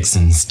 I'm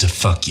fixing to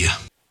fuck you.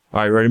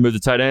 All right, ready to move to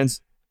tight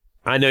ends?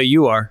 I know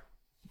you are.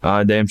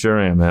 I damn sure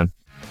am, man.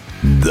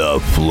 The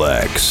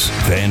Flex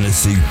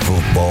Fantasy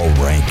Football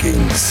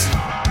Rankings.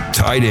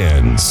 Tight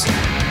ends.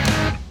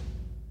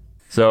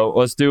 So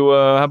let's do,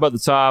 how about the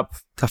top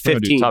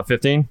 15? Top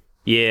 15?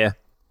 Yeah.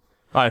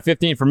 All right,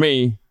 15 for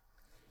me.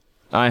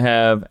 I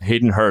have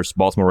Hayden Hurst,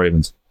 Baltimore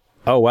Ravens.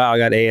 Oh, wow. I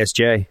got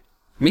ASJ.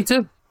 Me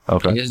too.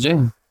 Okay.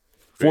 ASJ.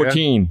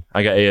 14,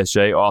 I got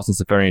ASJ, Austin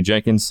Seferian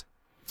Jenkins.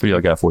 Who do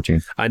y'all got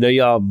 14? I know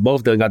y'all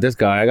both done got this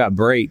guy. I got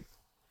Brait.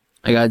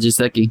 I got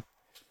Jaceki.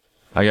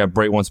 I got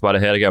Brait one spot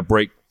ahead. I got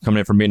Brait coming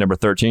in for me, number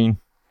 13.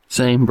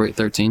 Same, Brait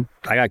 13.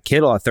 I got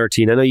Kittle at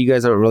 13. I know you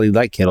guys don't really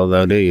like Kittle,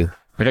 though, do you?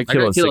 I got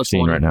Kittle at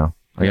 16 right now.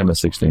 I got him at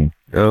 16.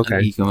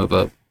 Okay. He can move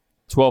up.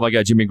 12, I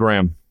got Jimmy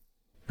Graham.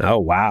 Oh,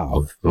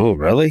 wow. Oh,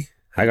 really?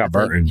 I got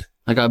Burton.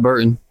 I got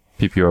Burton.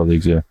 PPR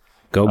leagues, yeah.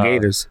 Go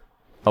Gators.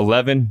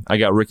 11, I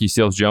got Ricky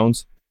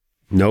Seals-Jones.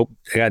 Nope.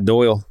 I got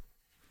Doyle.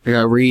 I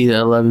got Reed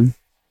at 11.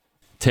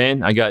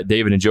 10, I got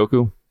David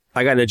Njoku.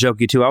 I got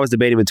Njoku, too. I was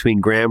debating between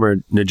Graham or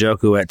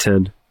Njoku at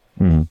 10.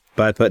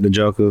 But I put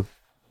Njoku.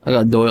 I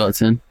got Doyle at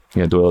 10.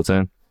 You got Doyle at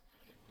 10.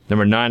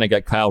 Number 9, I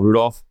got Kyle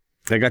Rudolph.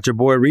 I got your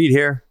boy Reed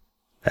here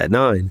at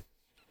 9.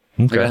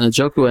 Okay. I got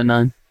Njoku at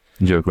 9.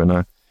 Njoku at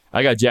 9.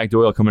 I got Jack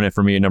Doyle coming in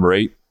for me at number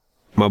 8.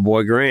 My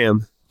boy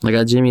Graham. I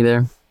got Jimmy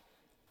there.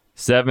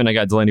 7, I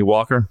got Delaney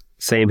Walker.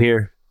 Same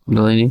here.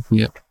 Delaney,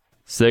 yep.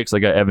 6, I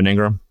got Evan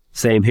Ingram.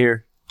 Same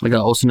here. I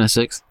got Olsen at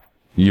 6.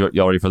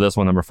 Y'all ready for this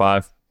one? Number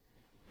 5.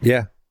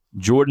 Yeah.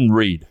 Jordan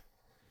Reed.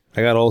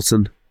 I got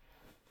Olsen.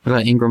 I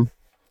got Ingram.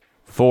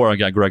 4, I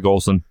got Greg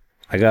Olsen.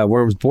 I got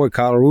Worm's boy,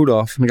 Kyle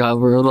Rudolph. I got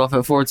Rudolph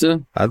at 4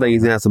 too. I think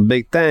he's going to have some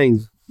big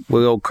things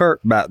with old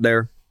Kurt back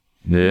there.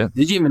 Yeah.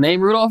 Did you even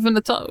name Rudolph in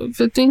the top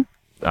 15?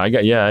 I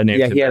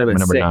named he had him at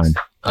number 6. 9.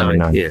 Number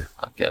 9. Yeah.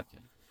 Okay.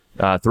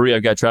 3,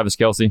 I've got Travis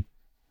Kelce.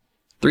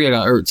 3, I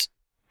got Ertz.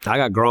 I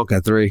got Gronk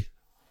at 3.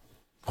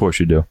 Of course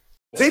you do.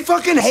 They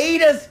fucking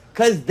hate us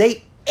because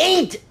they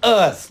ain't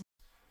us.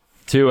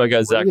 2, I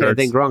got Zach Ertz. I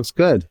think Gronk's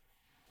good.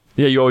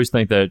 Yeah, you always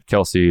think that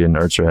Kelce and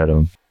Ertz are ahead of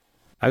him.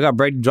 I got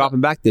Brady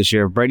dropping back this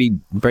year. If Brady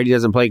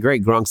doesn't play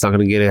great, Gronk's not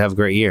going to have a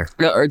great year.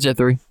 I got Ertz at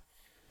 3.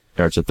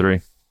 Ertz at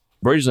 3.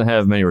 Brady doesn't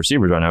have many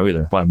receivers right now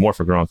either. Probably more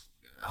for Gronk.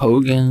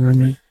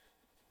 Hogan.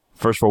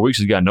 First 4 weeks,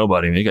 he's got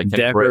nobody. I mean, he got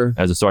Kenny Britt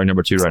as a starting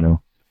number 2 right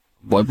now.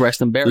 Boy,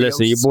 Braxton Berrios.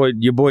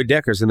 Listen, your boy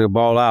Decker's going to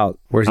ball out.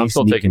 I'm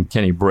still taking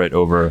Kenny Britt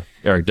over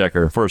Eric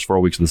Decker first 4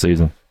 weeks of the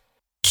season.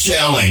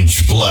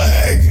 Challenge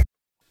flag.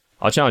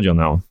 I'll challenge you on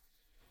that one.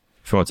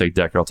 If you want to take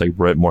Decker, I'll take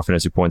Britt. More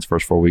fantasy points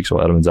first 4 weeks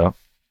while Edelman's out.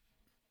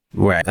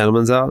 Right.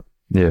 Edelman's out?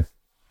 Yeah.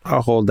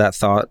 I'll hold that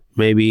thought.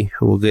 Maybe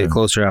we'll get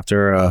closer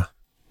after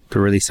the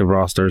release of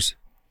rosters.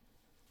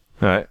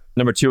 All right.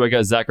 Number 2, I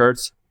got Zach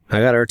Ertz. I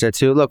got Ertz at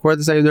 2. Look, where's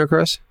the same there,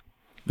 Chris?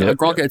 Yeah,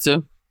 Gronk at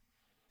 2.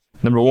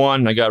 Number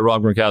 1, I got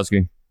Rob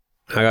Gronkowski.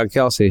 I got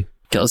Kelce.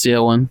 Kelce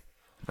at 1.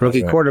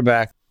 Rookie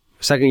quarterback.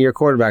 Second-year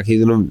quarterback. I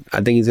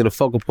think he's going to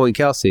focal point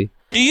Kelce.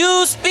 Do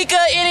you speak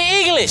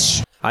any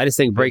English? I just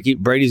think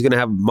Brady's going to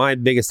have my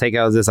biggest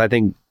takeout is this. I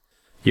think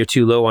you're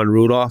too low on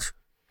Rudolph.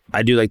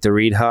 I do like the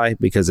Reed high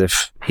because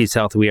if he's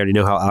healthy, we already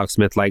know how Alex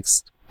Smith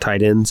likes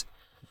tight ends.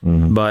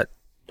 Mm-hmm. But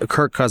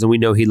Kirk Cousins, we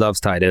know he loves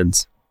tight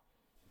ends.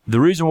 The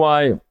reason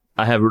why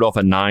I have Rudolph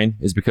at 9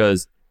 is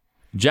because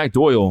Jack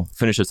Doyle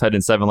finished as tight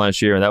end 7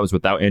 last year, and that was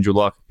without Andrew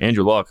Luck.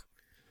 Andrew Luck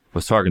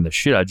was targeting the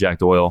shit out of Jack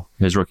Doyle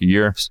his rookie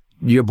year.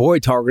 Your boy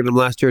targeted him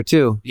last year,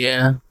 too.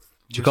 Yeah.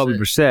 Jacoby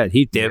Brissett.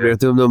 He damn near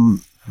threw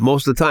him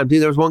most of the time.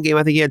 Dude, there was one game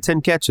I think he had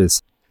 10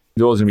 catches.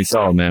 Doyle's going to be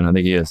solid, man. I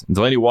think he is.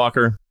 Delaney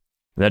Walker,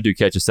 that dude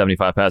catches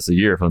 75 passes a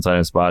year from the tight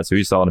end spot, so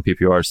he's solid in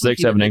PPR.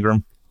 6, Evan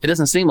Ingram. It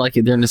doesn't seem like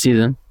it during the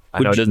season. I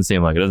know it doesn't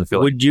seem like it. It doesn't feel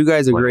like it. Would you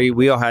guys agree?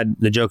 We all had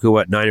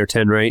Njoku, 9 or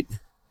 10, right?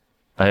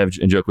 I have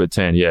Njoku at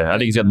 10, yeah. I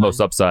think he's got the most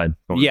upside.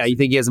 Yeah, you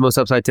think he has the most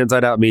upside 10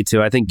 side out? Me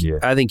too. I think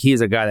he's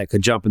a guy that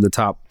could jump in the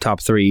top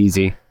 3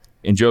 easy.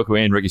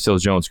 Njoku and Ricky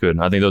Seals-Jones could.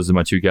 I think those are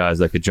my 2 guys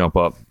that could jump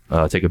up,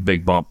 take a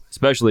big bump,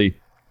 especially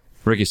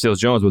Ricky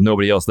Seals-Jones with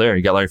nobody else there.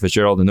 You got Larry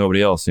Fitzgerald and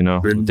nobody else,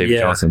 David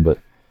Johnson, but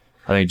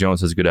I think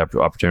Jones has a good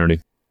opportunity.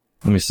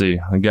 Let me see.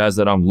 The guys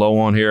that I'm low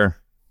on here.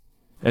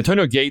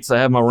 Antonio Gates, I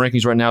have my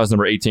rankings right now as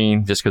number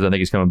 18 just because I think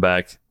he's coming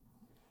back.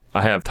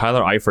 I have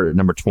Tyler Eifert at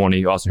number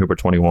 20, Austin Hooper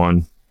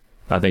 21.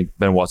 I think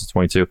Ben Watson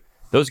 22.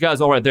 Those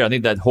guys all right there. I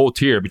think that whole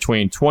tier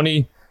between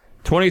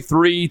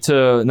 23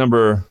 to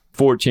number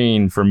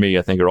 14 for me,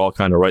 I think are all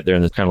kind of right there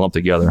and it's kind of lumped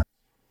together.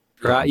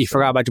 You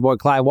forgot about your boy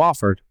Clyde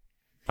Wofford.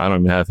 I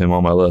don't even have him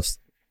on my list.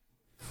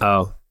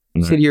 Oh.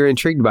 You said you're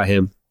intrigued by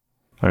him.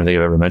 I don't think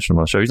I've ever mentioned him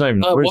on the show. He's not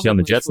even. Where is he on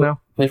the Jets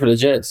now? Play for the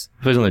Jets.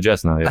 He plays on the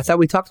Jets now. Yeah. I thought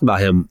we talked about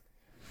him.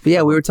 But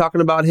yeah, we were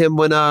talking about him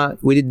when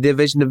we did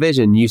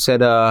division. You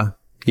said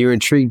you were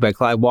intrigued by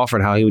Clyde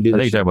Wofford, how he would do. I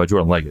think you're talking about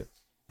Jordan Leggett.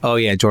 Oh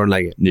yeah, Jordan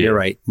Leggett. Yeah. You're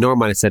right. Norm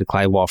might have said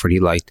Clyde Wofford he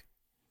liked.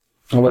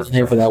 I wasn't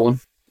here for that one.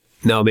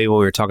 No, maybe when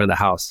we were talking at the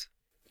house.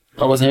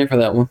 I wasn't here for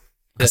that one.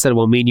 I said,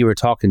 well, me and you were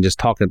talking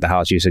at the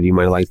house. You said you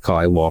might like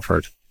Clyde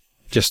Wofford.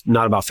 Just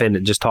not about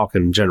Fandit, just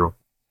talking in general.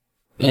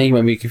 I think you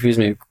might be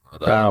confusing me.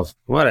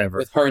 Whatever.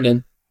 With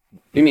Herndon.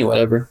 You mean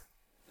whatever?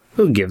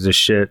 Who gives a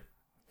shit?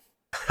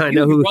 I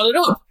know who. Brought it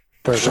up.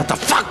 Shut the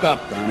fuck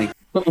up, Donnie.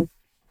 All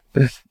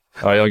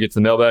right, y'all get to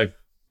the mailbag.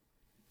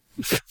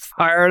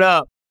 Fire it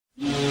up.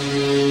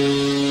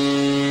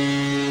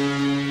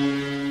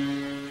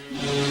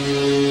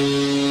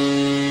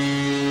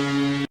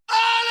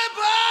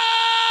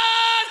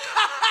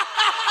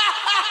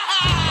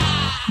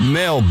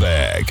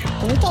 Mailbag.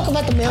 Can we talk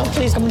about the mail,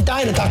 please? I'm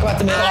dying to talk about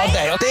the mail all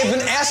day. They've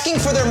been asking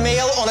for their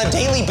mail on a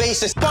daily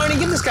basis. Barney,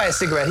 give this guy a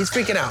cigarette. He's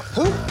freaking out.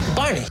 Who?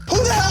 Barney.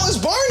 Who the hell is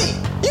Barney?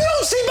 You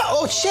don't see about.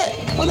 Oh, shit.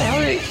 What the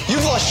hell are you?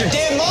 You've lost your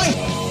damn mind.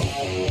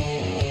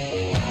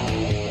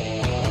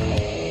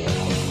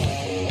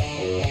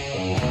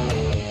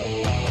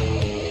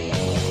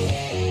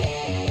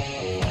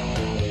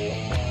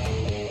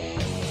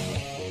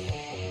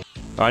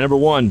 All right, number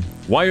 1.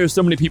 Why are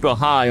so many people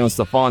high on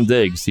Stephon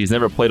Diggs? He's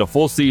never played a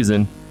full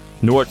season,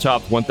 nor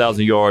topped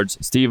 1,000 yards.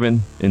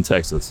 Steven in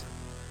Texas.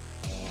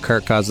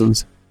 Kirk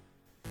Cousins.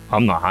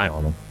 I'm not high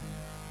on him.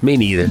 Me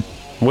neither.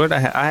 What I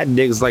had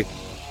Diggs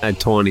at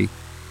 20.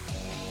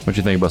 What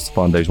you think about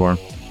Stephon Diggs, Warren?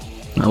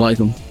 I like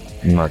him.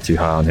 I'm not too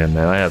high on him,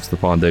 man. I have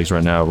Stephon Diggs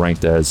right now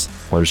ranked as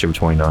wide receiver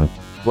 29.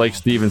 Blake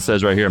Stevens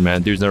says right here,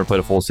 man, dude's never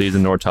played a full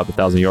season, nor topped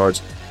 1,000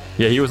 yards.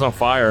 Yeah, he was on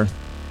fire,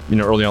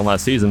 early on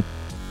last season.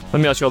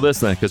 Let me ask y'all this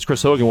then, because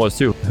Chris Hogan was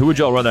too. Who would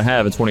y'all rather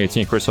have in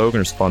 2018, Chris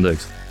Hogan or Stephon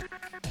Diggs?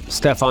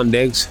 Stephon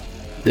Diggs.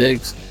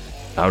 Diggs.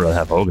 I would rather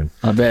have Hogan.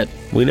 I bet.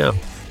 We know.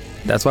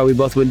 That's why we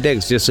both went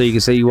Diggs, just so you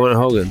can say you wanted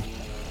Hogan.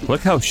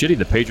 Look how shitty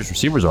the Patriots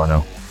receivers are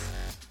now.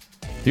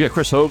 You got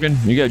Chris Hogan,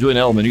 you got Julian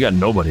Edelman, you got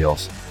nobody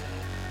else.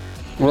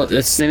 Well, that's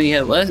the same he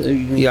had last.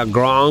 You got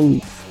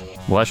Gronk.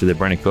 Well, actually, they have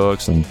Brandon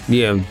Cooks and.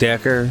 You have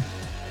Decker.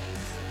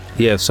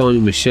 You have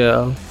Sony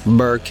Michel,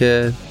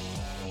 Burkhead,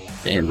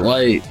 and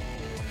White.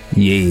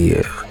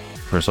 Yeah.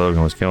 Chris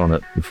Hogan was killing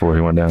it before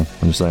he went down.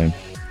 I'm just saying.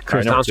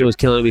 Chris Thompson was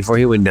killing it before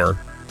he went down.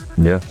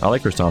 Yeah, I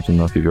like Chris Thompson,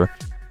 though, if you're.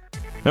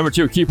 Number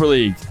 2, keeper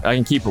league. I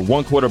can keep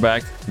 1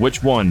 quarterback.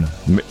 Which one?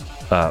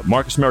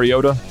 Marcus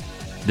Mariota,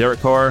 Derek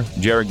Carr,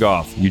 Jared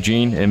Goff,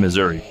 Eugene, and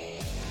Missouri.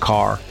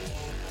 Carr.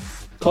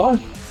 Go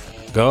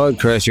ahead,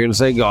 Chris. You're going to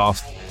say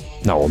Goff.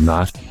 No, I'm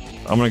not.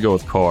 I'm going to go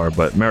with Carr,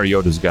 but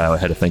Mariota's the guy I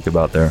had to think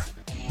about there.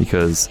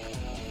 Because,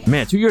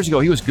 man, 2 years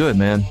ago, he was good,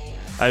 man.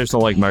 I just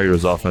don't like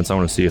Mariota's offense. I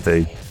want to see if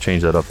they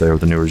change that up there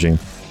with the new regime.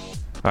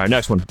 All right,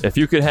 next one. If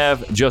you could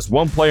have just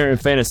one player in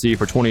fantasy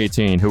for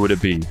 2018, who would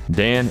it be?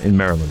 Dan in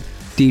Maryland.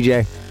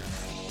 DJ.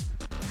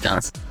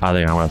 Johnson. I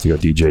think I'm going to have to go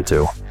DJ,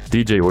 too.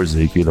 DJ or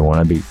Zeke, either one.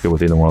 I'd be good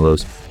with either one of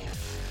those.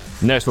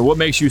 Next one. What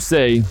makes you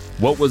say,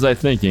 what was I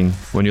thinking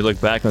when you look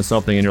back on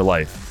something in your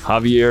life?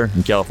 Javier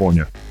in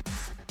California.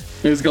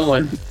 Who's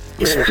going?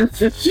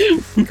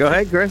 Go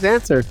ahead, Chris.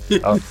 Answer.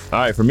 All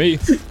right, for me,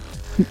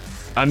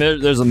 I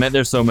mean,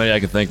 there's so many I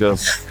can think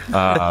of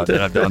that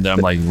I've done that I'm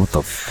like, what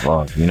the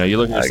fuck? You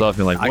look at yourself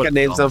and you're like, I can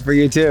name some for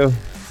you too.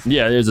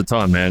 Yeah, there's a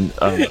ton, man.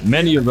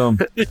 Many of them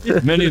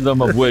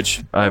of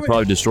which I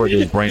probably destroyed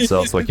those brain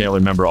cells, so I can't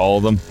remember all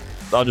of them.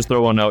 I'll just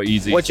throw one out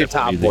easy. What's your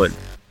top one?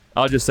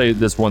 I'll just say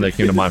this one that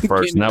came to mind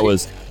first, and that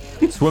was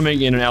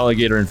swimming in an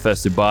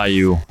alligator-infested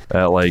bayou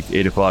at like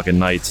 8 o'clock at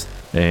night,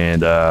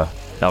 and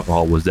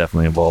alcohol was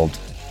definitely involved.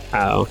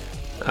 Oh,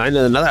 I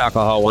know another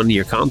alcohol one to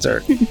your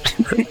concert.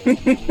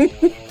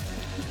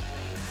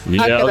 Yeah,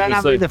 How I could was that gonna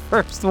not say, be the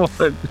first one?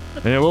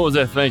 man, what was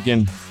I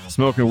thinking?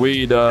 Smoking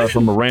weed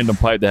from a random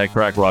pipe that had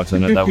crack rocks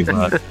in it. That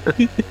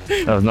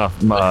was not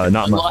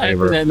my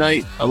favorite. That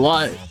night, a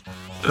lot.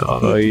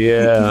 Oh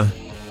yeah.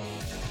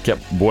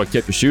 Kept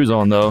your shoes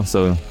on though,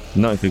 so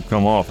nothing could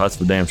come off. That's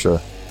for damn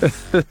sure.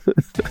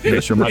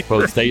 Make sure my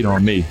clothes stayed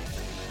on me.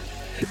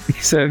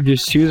 So if your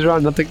shoes are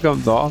on, nothing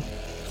comes off.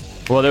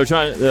 Well, they were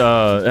trying.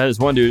 Had this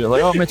one dude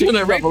like, "Oh man, take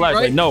a relax." right?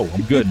 Like, no,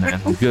 I'm good,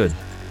 man. I'm good.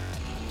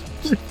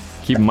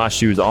 Keeping my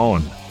shoes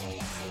on.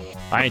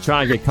 I ain't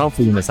trying to get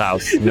comfy in this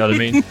house. You know what I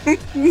mean?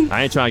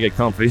 I ain't trying to get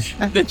comfy.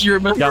 That you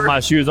remember? Got my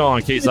shoes on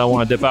in case I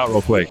want to dip out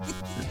real quick.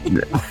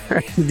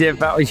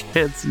 Dip out with your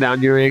hands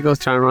down your ankles,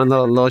 trying to run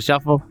a little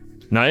shuffle.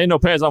 No, ain't no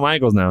pants on my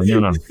ankles now.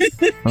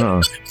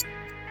 No.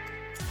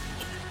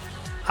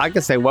 I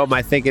can say, what am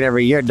I thinking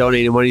every year?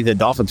 Donating money to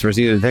Dolphins for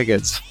season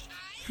tickets.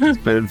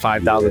 Spending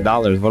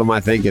 $5,000. What am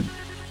I thinking?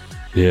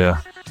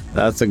 Yeah.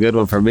 That's a good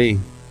one for me.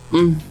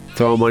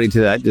 Throwing money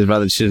to that. Just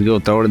rather just go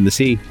throw it in the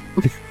sea.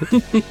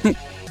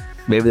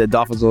 Maybe the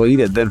Dolphins will eat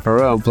it then for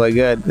real and play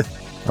good.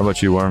 How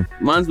about you, Worm?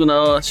 Mine's when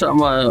I shot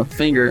my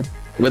finger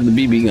with the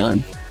BB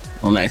gun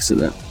on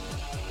accident.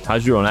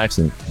 How'd you do on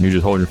accident? You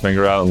just holding your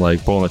finger out and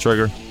like pulling the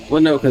trigger?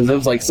 Well, no, because it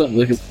was like something.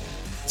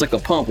 It's like a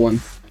pump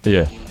one.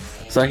 Yeah.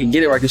 So I could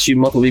get it where I could shoot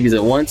multiple BBs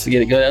at once to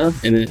get it good,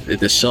 and it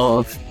just shut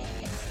off.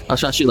 I was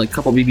trying to shoot like a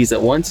couple BBs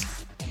at once,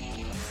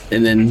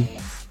 and then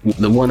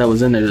the one that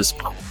was in there just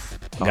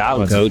got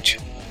him, coach.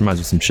 Reminds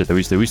me of some shit that we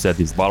used to. We used to have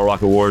these bottle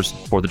rocket wars,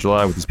 4th of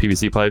July with these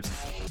PVC pipes.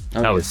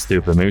 Okay. That was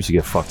stupid. Maybe we should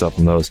get fucked up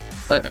from those.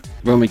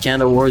 Roman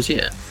candle wars,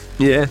 yeah.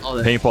 Yeah. All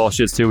that. Paintball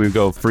shits too. We'd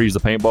go freeze the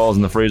paintballs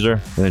in the freezer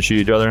and then shoot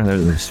each other. They're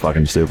just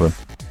fucking stupid.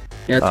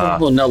 Yeah, I took a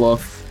little nail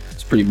off.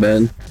 It's pretty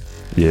bad.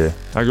 Yeah.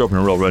 I grew up in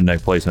a real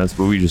redneck place, and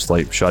we just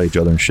like shot each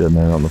other and shit,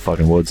 man, out in the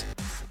fucking woods.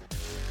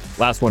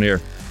 Last one here.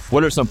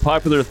 What are some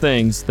popular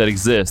things that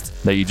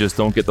exist that you just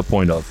don't get the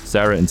point of?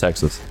 Sarah in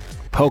Texas.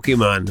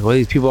 Pokemon. Well,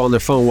 these people on their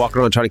phone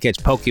walking around trying to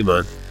catch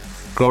Pokemon.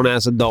 Grown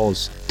ass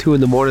adults. 2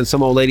 a.m,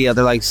 some old lady out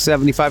there like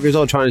 75 years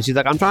old she's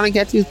like, I'm trying to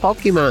catch these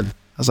Pokemon. I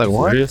was like,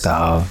 what Serious?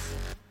 the?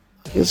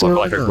 For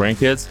like her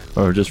grandkids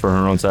or just for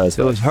her own It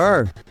satisfaction? was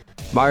her.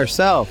 By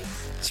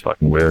herself. It's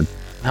fucking weird.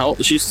 How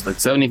old? She's like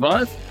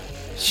 75?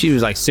 She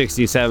was like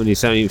 60, 70,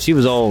 70. She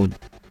was old.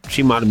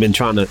 She might have been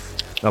trying to...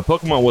 Now,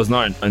 Pokemon was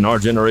not in our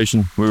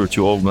generation. We were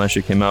too old when that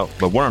shit came out.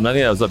 But Worm, I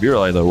think that was up your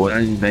alley though. What?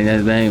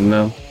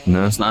 No.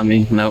 No? It's not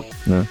me. Nope.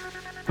 No?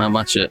 Not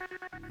my shit.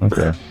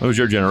 Okay. It was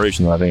your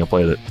generation that I think I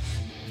played it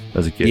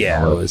as a kid.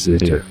 Yeah, it was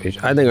his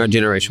generation. I think our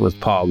generation was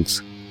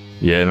Pogs.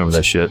 Yeah, I remember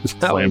that shit.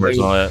 Slammers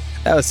and all that.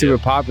 That was super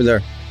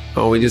popular.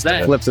 Oh, we just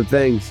That- flips of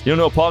things. You don't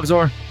know what Pogs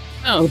are?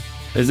 No.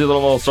 Is it a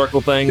little circle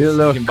thing? They're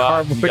little you can buy?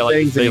 cardboard You got, like,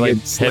 things they, that you like can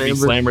heavy slammer.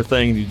 slammer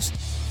thing. You just,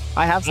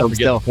 I have I some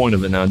forget still. the point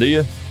of it now. Do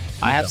you?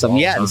 I have some,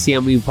 yeah, to see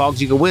how many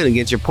Pogs you can win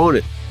against your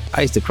opponent.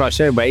 I used to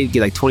crush everybody. You'd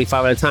get like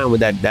 25 at a time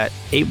with that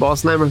 8-ball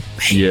slammer.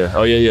 Yeah.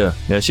 Oh, yeah.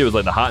 Yeah, she was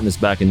like the hotness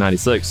back in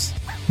 96.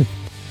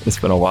 It's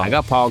been a while. I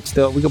got Pogs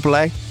still. We can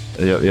play.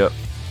 Yep.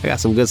 I got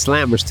some good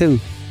slammers too.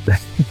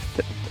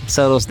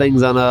 Sell those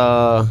things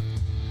on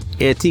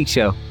Antique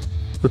Show.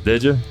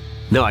 Did you?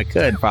 No, I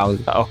could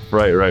probably. Oh,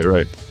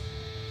 right.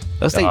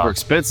 Those things were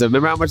expensive.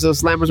 Remember how much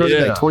those slammers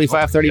were? Like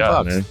 25, 30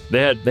 bucks.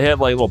 Man. They had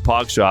like little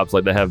Pog shops,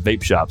 like they have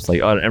vape shops,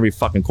 like on every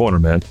fucking corner,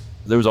 man.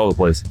 There was all the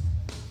place.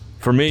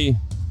 For me,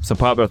 some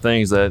popular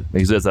things that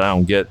exist that I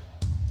don't get.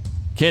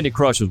 Candy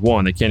Crush was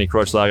one. The Candy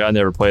Crush Saga, I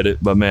never played it,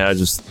 but man,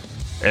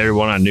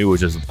 everyone I knew was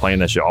just playing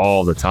that shit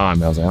all the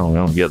time. I was like, I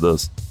don't get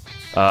this.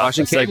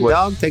 Crushing candy,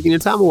 dog. Taking your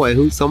time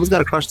away. Someone's got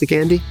to crush the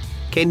candy.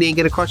 Candy ain't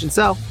gonna crush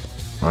itself.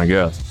 I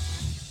guess.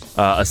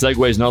 A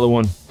Segway is another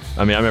one.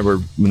 I mean, I remember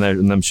when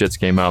them shits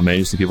came out, man.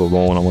 You see people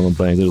rolling on one of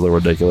them things. It was a little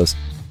ridiculous.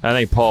 I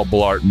think Paul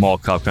Blart Mall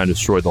Cop kind of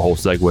destroyed the whole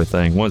Segway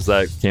thing. Once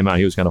that came out,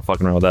 he was kind of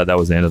fucking around with that. That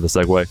was the end of the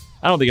Segway.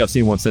 I don't think I've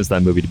seen one since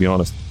that movie, to be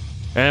honest.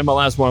 And my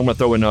last one, I'm gonna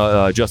throw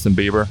in Justin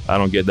Bieber. I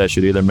don't get that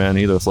shit either, man.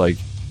 He looks like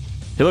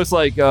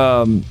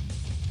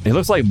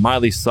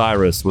Miley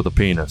Cyrus with a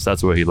penis.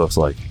 That's what he looks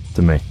like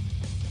to me.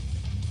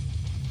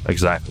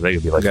 Exactly. They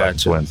could be like fucking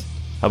twins.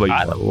 How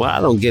about you? What I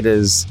don't get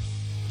is,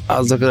 I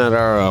was looking at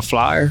our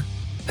flyer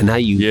and how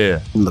you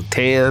look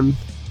tan,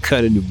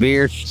 cutting your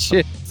beard,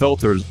 shit.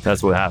 Filters.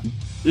 That's what happened.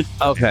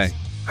 Okay,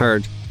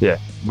 heard. Yeah,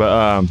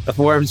 but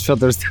Worms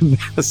filters the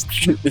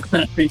best.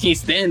 You can't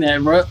stand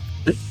that, bro.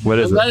 What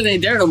is I'm glad it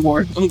ain't there no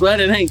more. I'm glad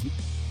it ain't.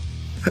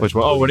 Which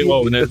one? Oh, when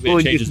it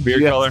changed his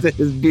beard color?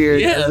 His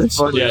beard. Yeah, that's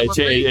funny. Yeah,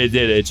 it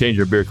did. It changed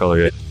your beard color.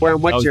 Yeah.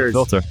 Worm, what's yours?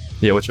 Filter.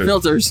 Yeah, what's yours?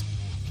 Filters.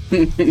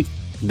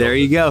 There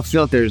you go,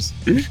 filters.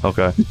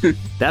 Okay.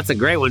 That's a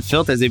great one.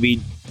 Filters. They'd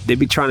be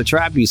trying to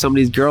trap you. Some of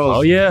these girls.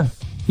 Oh yeah.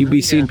 You'd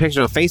be seeing pictures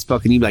on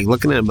Facebook and you'd be like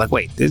looking at them like,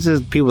 wait, this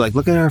is people like,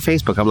 look at our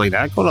Facebook. I'm like,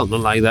 that girl don't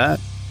look like that.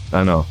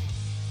 I know.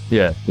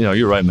 Yeah,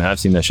 you're right, man. I've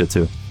seen that shit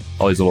too.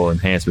 all these little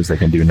enhancements they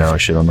can do now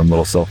and shit on them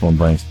little cell phone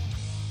things.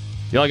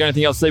 You got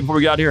anything else to say before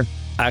we got here?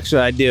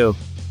 Actually, I do.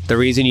 The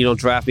reason you don't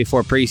draft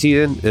before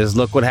preseason is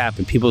look what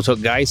happened. People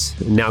took Geis,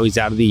 and now he's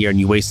out of the year, and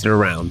you wasted a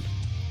round.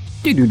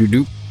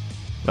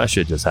 That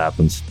shit just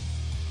happens.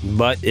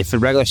 But if in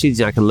regular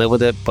season, I can live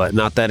with it, but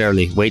not that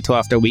early. Wait till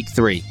after week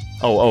 3.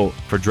 Oh,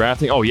 for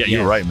drafting? Oh, yeah,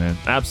 you're right, man.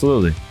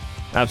 Absolutely.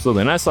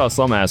 And I saw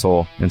some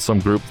asshole in some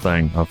group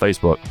thing on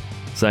Facebook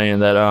saying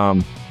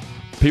that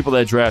people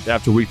that draft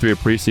after week 3 of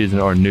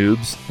preseason are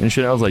noobs and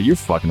shit. I was like, you're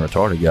fucking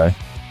retarded, guy.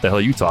 The hell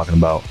are you talking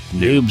about?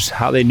 Noobs?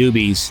 How are they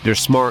newbies? They're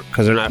smart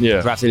because they're not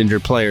drafting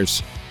injured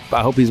players. But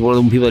I hope he's one of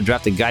them people that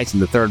drafted Geis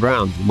in the 3rd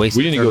round. We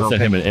need to go send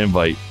him an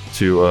invite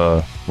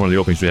to one of the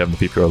openings we have in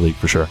the PPR League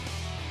for sure.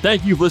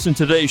 Thank you for listening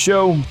to today's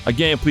show.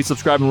 Again, please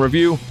subscribe and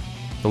review.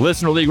 The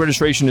Listener League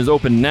registration is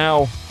open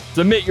now.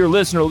 Submit your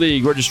Listener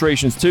League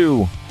registrations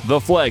to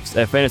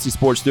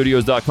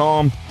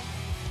theflex@fantasysportstudios.com.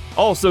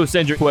 Also,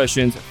 send your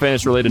questions,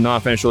 fantasy-related,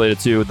 non-fantasy-related,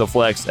 to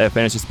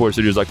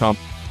theflex@fantasysportstudios.com.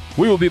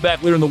 We will be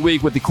back later in the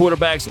week with the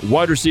quarterbacks,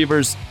 wide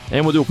receivers,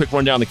 and we'll do a quick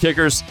rundown of the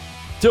kickers.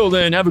 Till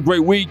then, have a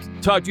great week.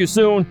 Talk to you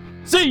soon.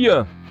 See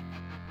ya!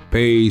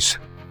 Peace.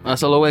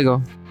 Hasta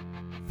luego.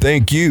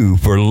 Thank you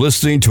for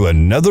listening to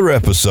another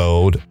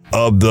episode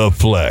of The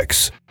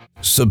Flex.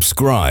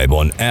 Subscribe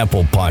on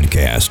Apple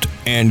Podcast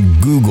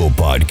and Google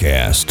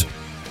Podcast.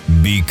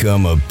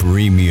 Become a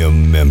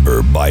premium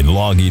member by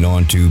logging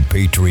on to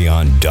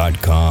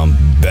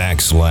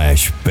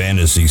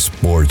patreon.com/Fantasy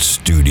Sports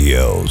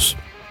Studios.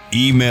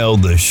 Email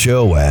the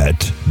show at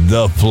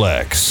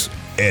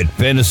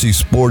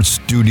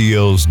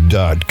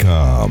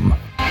theflex@fantasysportstudios.com.